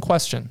asking one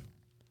question.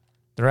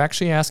 They're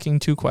actually asking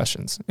two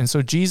questions. And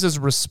so Jesus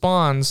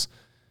responds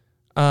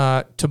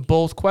to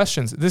both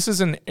questions. This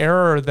is an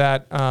error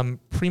that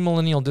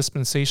premillennial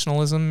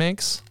dispensationalism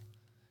makes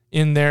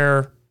in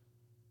their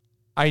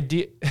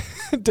idea.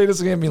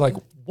 Data's going to be like,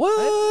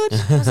 what?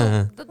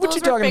 What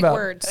you talking about?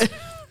 Words.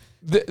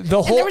 The And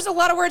whole there was a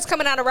lot of words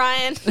coming out of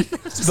Ryan.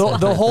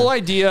 the whole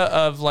idea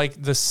of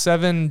like the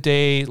 7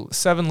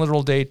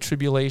 literal day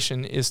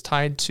tribulation is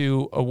tied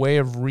to a way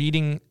of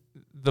reading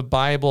the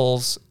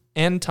Bible's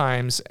end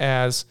times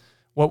as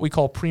what we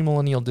call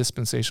premillennial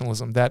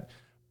dispensationalism, that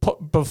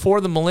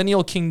before the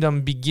millennial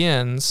kingdom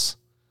begins,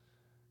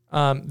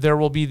 there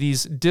will be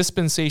these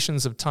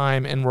dispensations of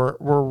time, and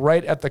we're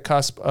right at the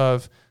cusp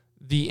of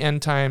the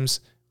end times.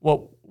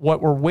 What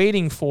we're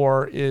waiting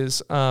for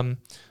is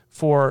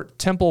for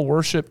temple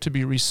worship to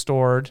be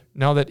restored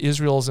now that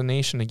Israel is a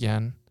nation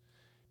again.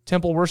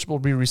 Temple worship will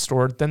be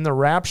restored, then the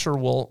rapture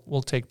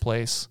will take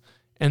place,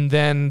 and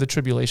then the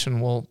tribulation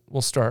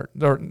will start,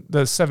 or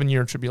the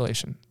 7-year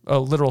tribulation, a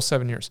literal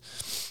 7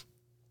 years.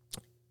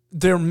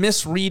 They're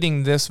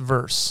misreading this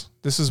verse.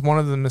 This is one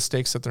of the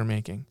mistakes that they're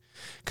making.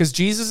 Because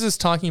Jesus is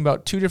talking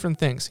about two different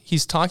things.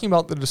 He's talking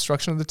about the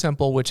destruction of the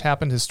temple, which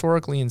happened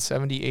historically in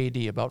 70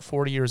 AD, about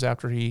 40 years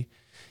after he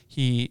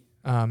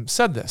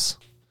said this.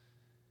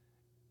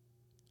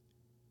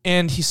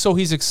 And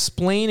he's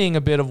explaining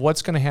a bit of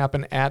what's going to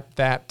happen at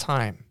that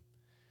time.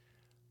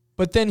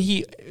 But then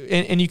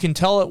and you can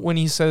tell it when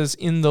he says,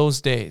 in those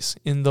days,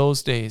 in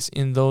those days,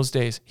 in those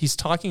days. He's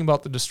talking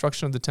about the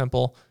destruction of the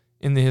temple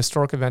in the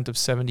historic event of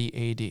 70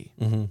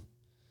 AD. Mm-hmm.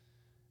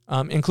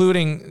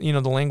 Including,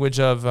 the language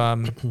of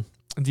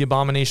the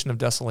abomination of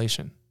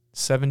desolation,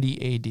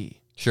 70 AD.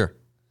 Sure.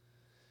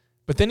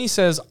 But then he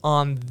says,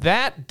 on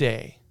that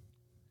day,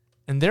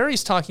 and there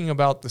he's talking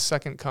about the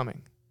second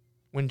coming,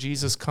 when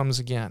Jesus comes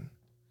again.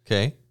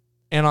 Okay.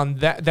 And on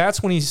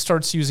that's when he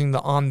starts using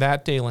the on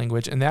that day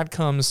language, and that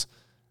comes,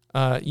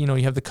 you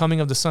have the coming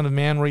of the Son of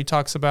Man where he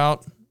talks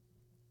about,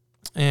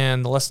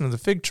 and the lesson of the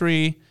fig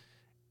tree.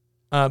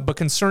 But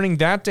concerning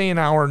that day and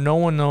hour, no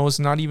one knows,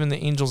 not even the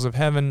angels of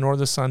heaven, nor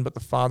the Son, but the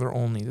Father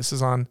only. This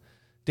is on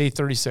day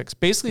 36.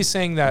 Basically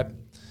saying that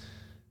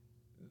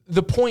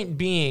the point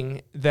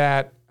being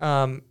that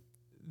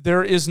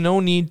there is no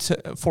need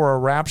for a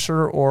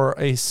rapture or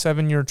a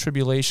 7-year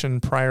tribulation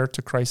prior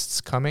to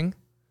Christ's coming,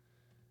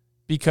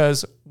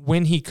 because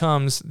when he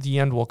comes, the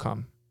end will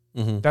come.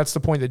 Mm-hmm. That's the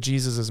point that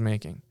Jesus is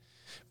making.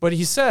 But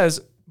he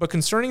says, but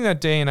concerning that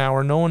day and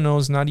hour, no one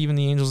knows, not even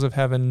the angels of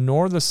heaven,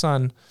 nor the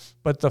Son,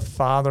 but the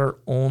Father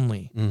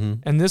only. Mm-hmm.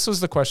 And this was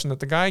the question that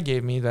the guy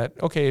gave me, that,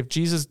 okay, if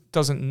Jesus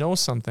doesn't know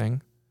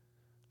something,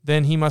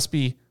 then he must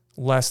be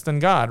less than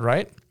God,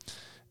 right?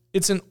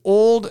 It's an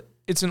old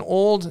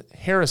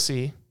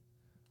heresy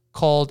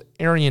called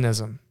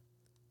Arianism.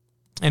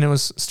 And it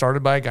was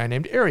started by a guy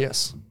named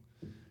Arius,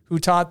 who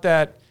taught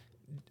that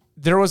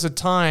there was a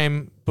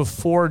time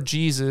before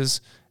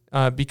Jesus,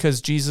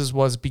 because Jesus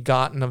was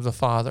begotten of the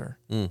Father.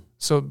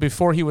 So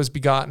before he was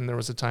begotten, there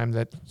was a time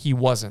that he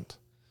wasn't.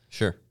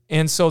 Sure.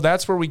 And so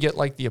that's where we get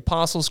like the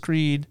Apostles'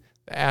 Creed,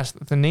 the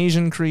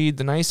Athanasian Creed,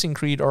 the Nicene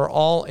Creed are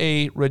all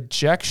a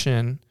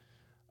rejection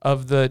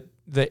of the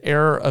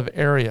error of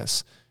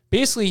Arius.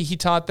 Basically, he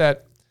taught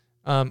that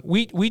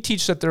we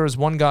teach that there is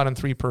one God in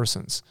three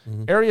persons.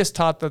 Mm-hmm. Arius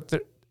taught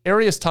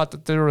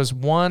that there was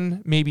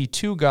one, maybe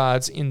two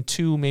gods in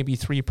two, maybe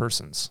three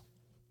persons.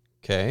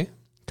 Okay.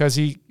 Because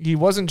he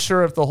wasn't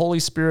sure if the Holy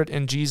Spirit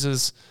and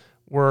Jesus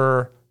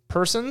were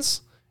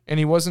persons, and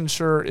he wasn't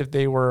sure if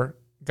they were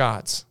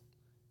gods.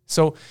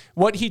 So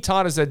what he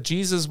taught is that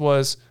Jesus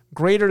was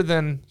greater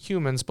than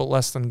humans, but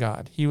less than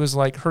God. He was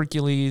like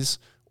Hercules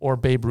or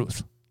Babe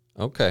Ruth.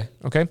 Okay.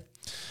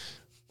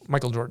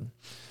 Michael Jordan.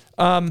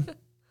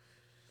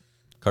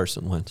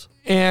 Carson Wentz.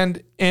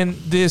 And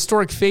the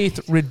historic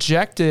faith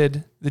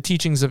rejected the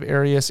teachings of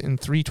Arius in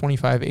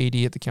 325 AD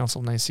at the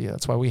Council of Nicaea.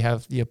 That's why we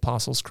have the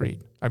Apostles'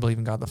 Creed. I believe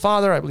in God the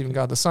Father, I believe in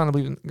God the Son, I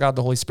believe in God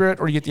the Holy Spirit.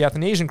 Or you get the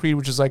Athanasian Creed,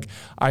 which is like,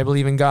 I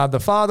believe in God the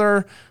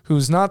Father,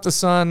 who's not the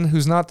Son,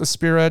 who's not the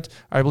Spirit.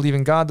 I believe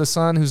in God the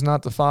Son, who's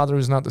not the Father,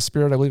 who's not the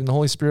Spirit. I believe in the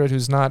Holy Spirit,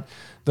 who's not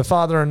the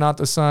Father and not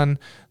the Son.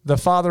 The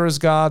Father is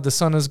God, the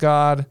Son is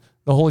God,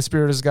 the Holy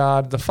Spirit is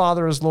God, the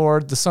Father is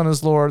Lord, the Son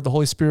is Lord, the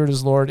Holy Spirit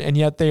is Lord, and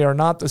yet they are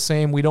not the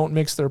same. We don't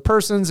mix their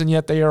persons, and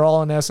yet they are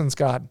all in essence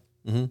God.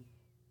 Mm-hmm.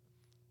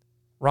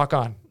 Rock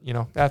on.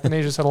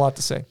 Athanasius had a lot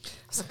to say.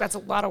 It's like, that's a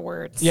lot of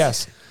words.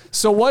 Yes.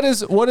 So what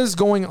is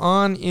going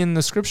on in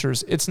the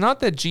scriptures? It's not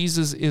that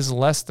Jesus is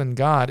less than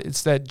God.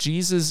 It's that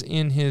Jesus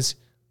in his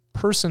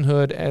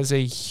personhood as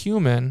a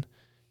human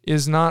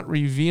is not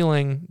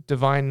revealing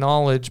divine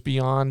knowledge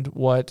beyond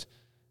what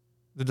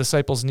the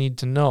disciples need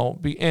to know.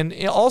 And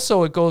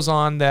also it goes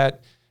on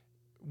that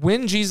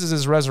when Jesus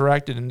is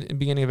resurrected in the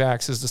beginning of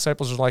Acts, his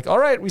disciples are like, all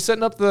right, we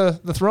setting up the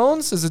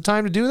thrones? Is it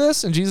time to do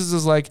this? And Jesus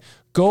is like,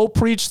 go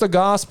preach the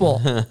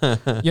gospel,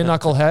 you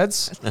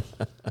knuckleheads.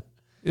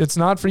 It's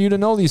not for you to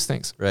know these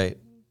things. Right.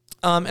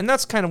 And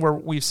that's kind of where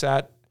we've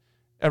sat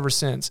ever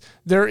since.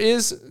 There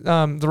is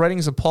the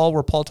writings of Paul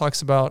where Paul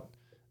talks about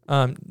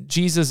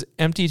Jesus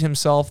emptied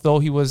himself, though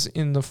he was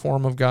in the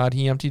form of God.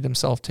 He emptied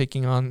himself,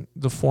 taking on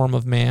the form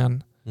of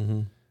man.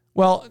 Mm-hmm.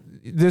 Well,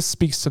 this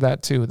speaks to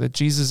that too, that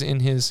Jesus in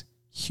his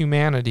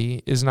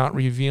humanity is not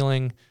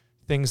revealing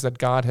things that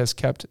God has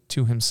kept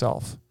to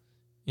himself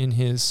in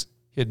his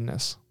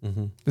hiddenness.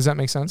 Mm-hmm. Does that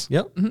make sense?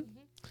 Yep. Mm-hmm.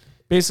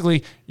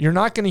 Basically, you're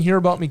not going to hear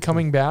about me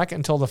coming back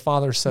until the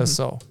Father says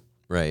so.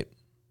 Right.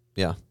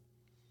 Yeah.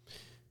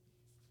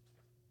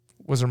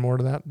 was there more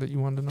to that you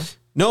wanted to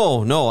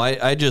know? No.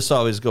 I just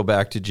always go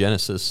back to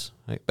Genesis,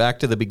 like back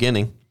to the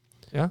beginning.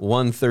 Yeah.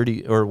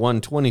 1:30 or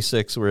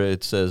 1:26, where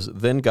it says,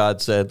 "Then God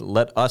said,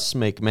 'Let us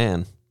make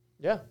man.'"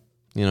 Yeah.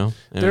 You know,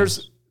 and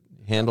There's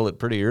handle it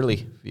pretty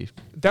early.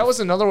 That was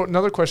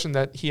another question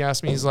that he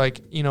asked me. He's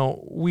like, you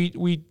know,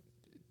 we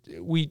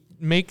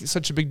make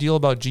such a big deal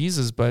about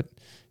Jesus, but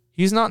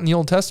he's not in the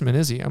Old Testament,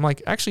 is he? I'm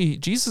like, actually,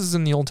 Jesus is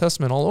in the Old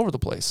Testament all over the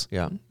place.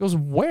 Yeah. He goes,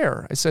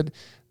 where? I said,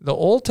 the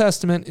Old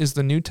Testament is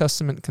the New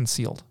Testament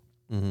concealed.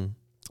 Mm-hmm.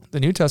 The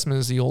New Testament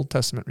is the Old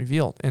Testament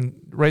revealed. And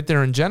right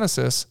there in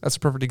Genesis, that's a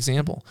perfect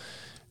example.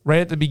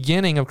 Right at the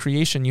beginning of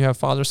creation, you have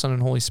Father, Son,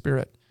 and Holy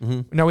Spirit.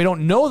 Mm-hmm. Now, we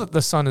don't know that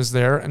the Son is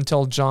there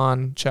until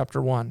John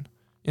chapter 1.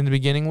 In the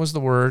beginning was the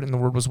Word, and the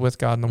Word was with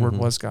God, and the Word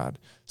was God.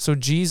 So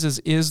Jesus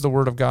is the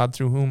Word of God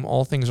through whom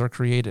all things are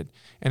created.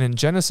 And in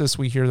Genesis,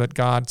 we hear that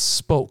God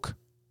spoke.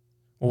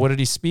 Well, what did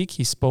he speak?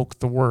 He spoke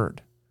the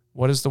Word.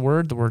 What is the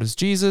Word? The Word is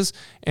Jesus.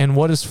 And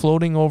what is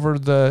floating over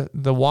the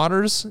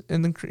waters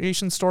in the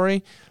creation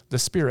story? The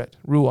Spirit,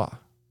 Ruah.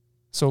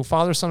 So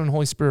Father, Son, and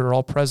Holy Spirit are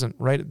all present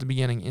right at the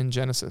beginning in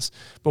Genesis.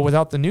 But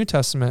without the New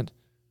Testament,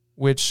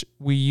 which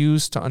we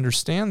use to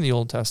understand the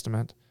Old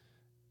Testament,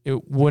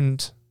 it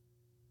wouldn't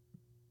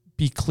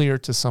be clear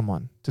to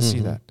someone to see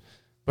that.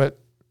 But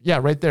yeah,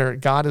 right there,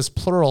 God is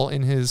plural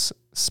in his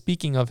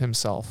speaking of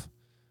himself,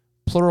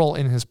 plural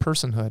in his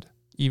personhood,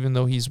 even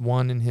though he's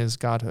one in his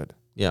godhood.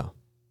 Yeah.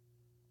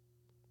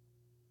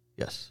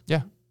 Yes.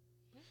 Yeah.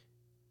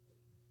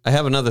 I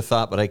have another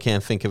thought, but I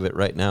can't think of it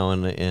right now.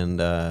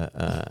 And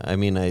I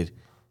mean,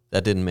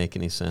 that didn't make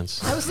any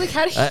sense. I was like,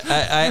 how do you,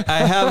 I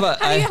have a,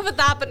 how do you have a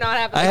thought but not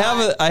have a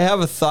thought? I have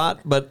a thought,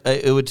 but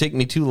it would take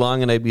me too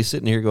long, and I'd be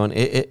sitting here going,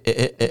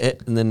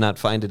 and then not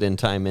find it in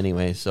time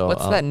anyway. So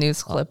What's that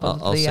news clip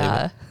of I'll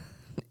save it.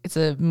 It's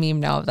a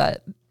meme now of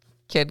that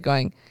kid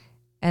going,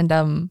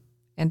 that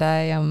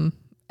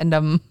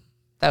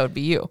would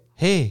be you.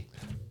 Hey,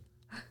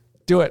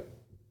 Do it.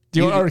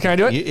 Or can I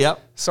do it?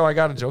 Yep. So I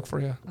got a joke for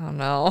you. Oh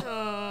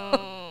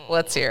no.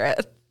 Let's hear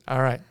it.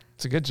 All right.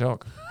 It's a good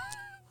joke.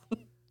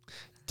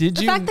 Did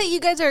The fact that you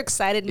guys are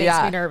excited makes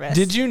Yeah. me nervous.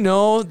 Did you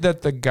know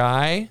that the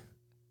guy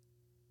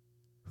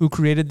who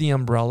created the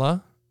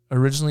umbrella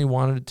originally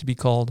wanted it to be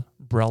called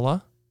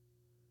Brella,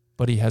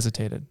 but he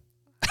hesitated?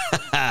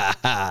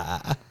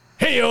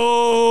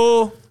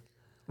 Hey-o!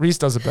 Reese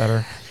does it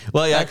better.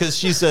 Well, yeah, because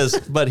she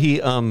says, but he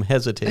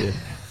hesitated.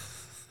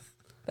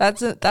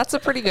 That's a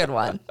pretty good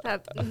one.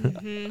 That,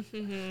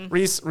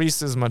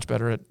 Reese is much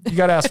better at. You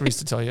got to ask Reese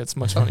to tell you. It's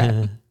much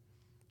funnier.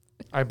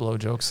 I blow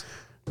jokes.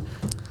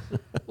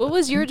 what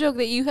was your joke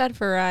that you had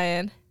for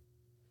Ryan?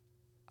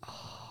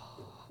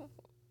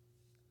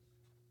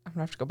 I'm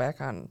gonna have to go back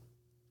on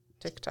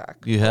TikTok.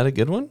 You had a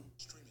good one?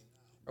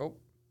 Oh.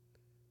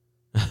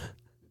 I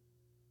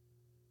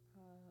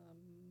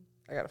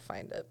gotta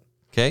find it.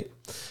 Okay.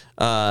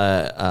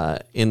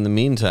 In the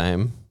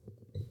meantime,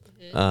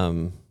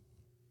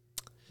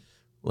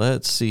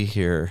 let's see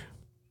here.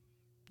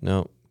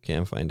 No,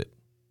 can't find it.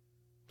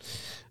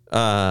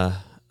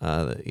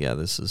 Yeah,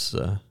 this is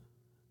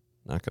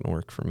not going to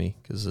work for me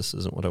because this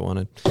isn't what I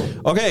wanted.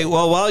 Okay,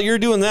 well, while you're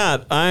doing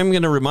that, I'm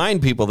going to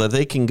remind people that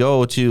they can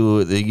go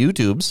to the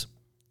YouTubes,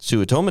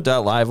 to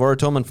atonement.live or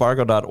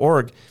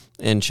atonementfargo.org,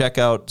 and check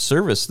out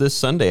service this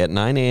Sunday at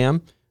 9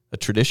 a.m., a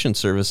tradition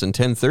service, and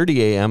 10:30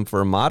 a.m.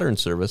 for a modern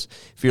service.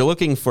 If you're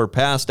looking for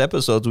past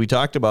episodes, we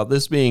talked about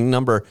this being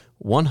number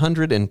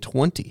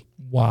 120.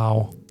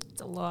 Wow. It's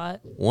a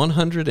lot.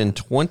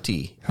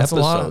 120 That's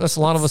episodes. That's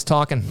a lot of us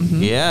talking.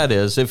 Yeah, it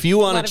is. If you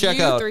want to check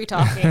out, three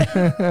talking.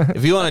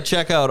 if you want to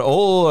check out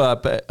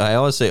old, I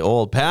always say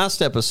old,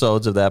 past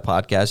episodes of that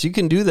podcast, you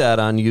can do that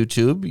on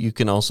YouTube. You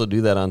can also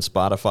do that on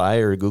Spotify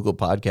or Google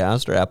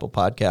Podcast or Apple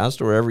Podcast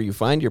or wherever you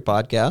find your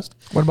podcast.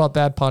 What about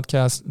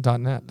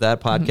thatpodcast.net?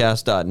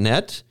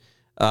 Thatpodcast.net.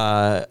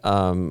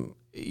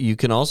 You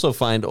can also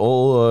find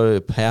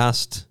old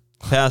past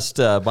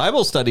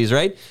Bible studies,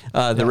 right?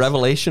 The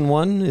Revelation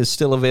one is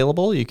still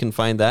available. You can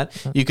find that.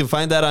 You can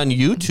find that on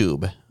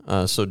YouTube.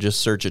 So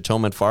just search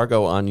Atonement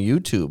Fargo on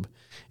YouTube.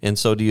 And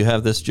so do you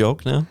have this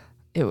joke now?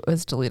 It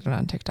was deleted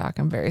on TikTok.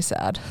 I'm very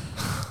sad.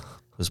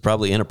 It was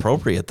probably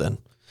inappropriate then.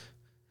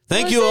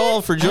 Thank Was you it?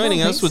 all for joining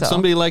don't us. think Would so.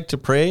 somebody like to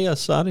pray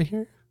us out of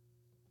here?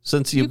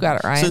 Since You got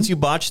it, Ryan. Since you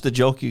botched the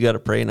joke, you got to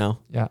pray now.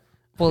 Yeah.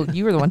 Well,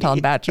 you were the one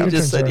telling bad You jokes.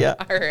 just said yeah.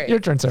 All right. Your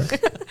turn, sir.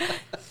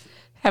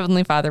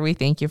 Heavenly Father, we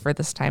thank you for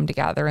this time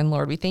together. And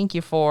Lord, we thank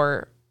you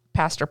for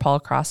Pastor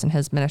Paul Cross and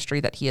his ministry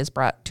that he has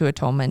brought to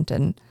Atonement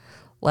and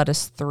led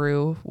us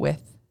through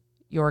with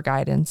your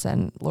guidance.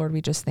 And Lord,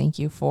 we just thank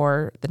you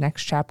for the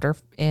next chapter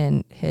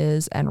in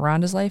his and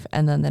Rhonda's life,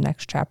 and then the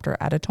next chapter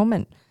at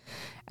Atonement.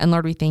 And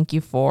Lord, we thank you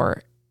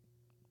for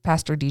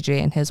Pastor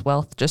DJ and his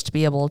wealth, just to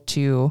be able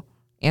to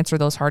answer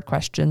those hard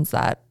questions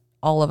that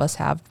all of us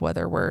have,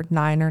 whether we're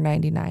 9 or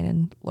 99.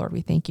 And Lord,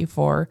 we thank you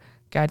for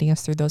guiding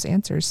us through those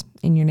answers.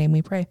 In your name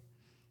we pray.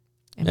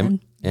 Amen.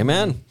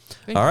 Amen.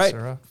 Thank All you, right.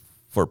 Sarah.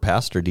 For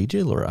Pastor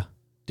DJ Laura,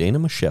 Dana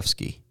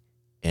Mashevsky,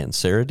 and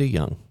Sarah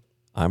DeYoung,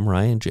 I'm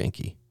Ryan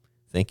Janke.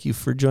 Thank you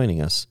for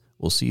joining us.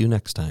 We'll see you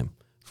next time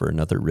for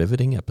another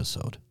riveting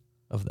episode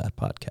of that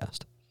podcast.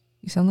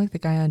 You sound like the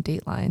guy on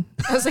Dateline.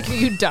 I was like, are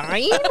you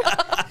dying?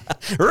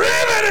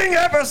 Riveting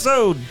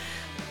episode!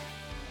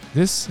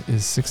 This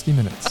is 60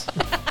 Minutes.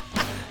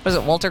 Was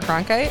it Walter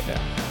Cronkite?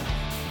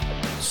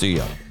 Yeah. See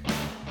ya.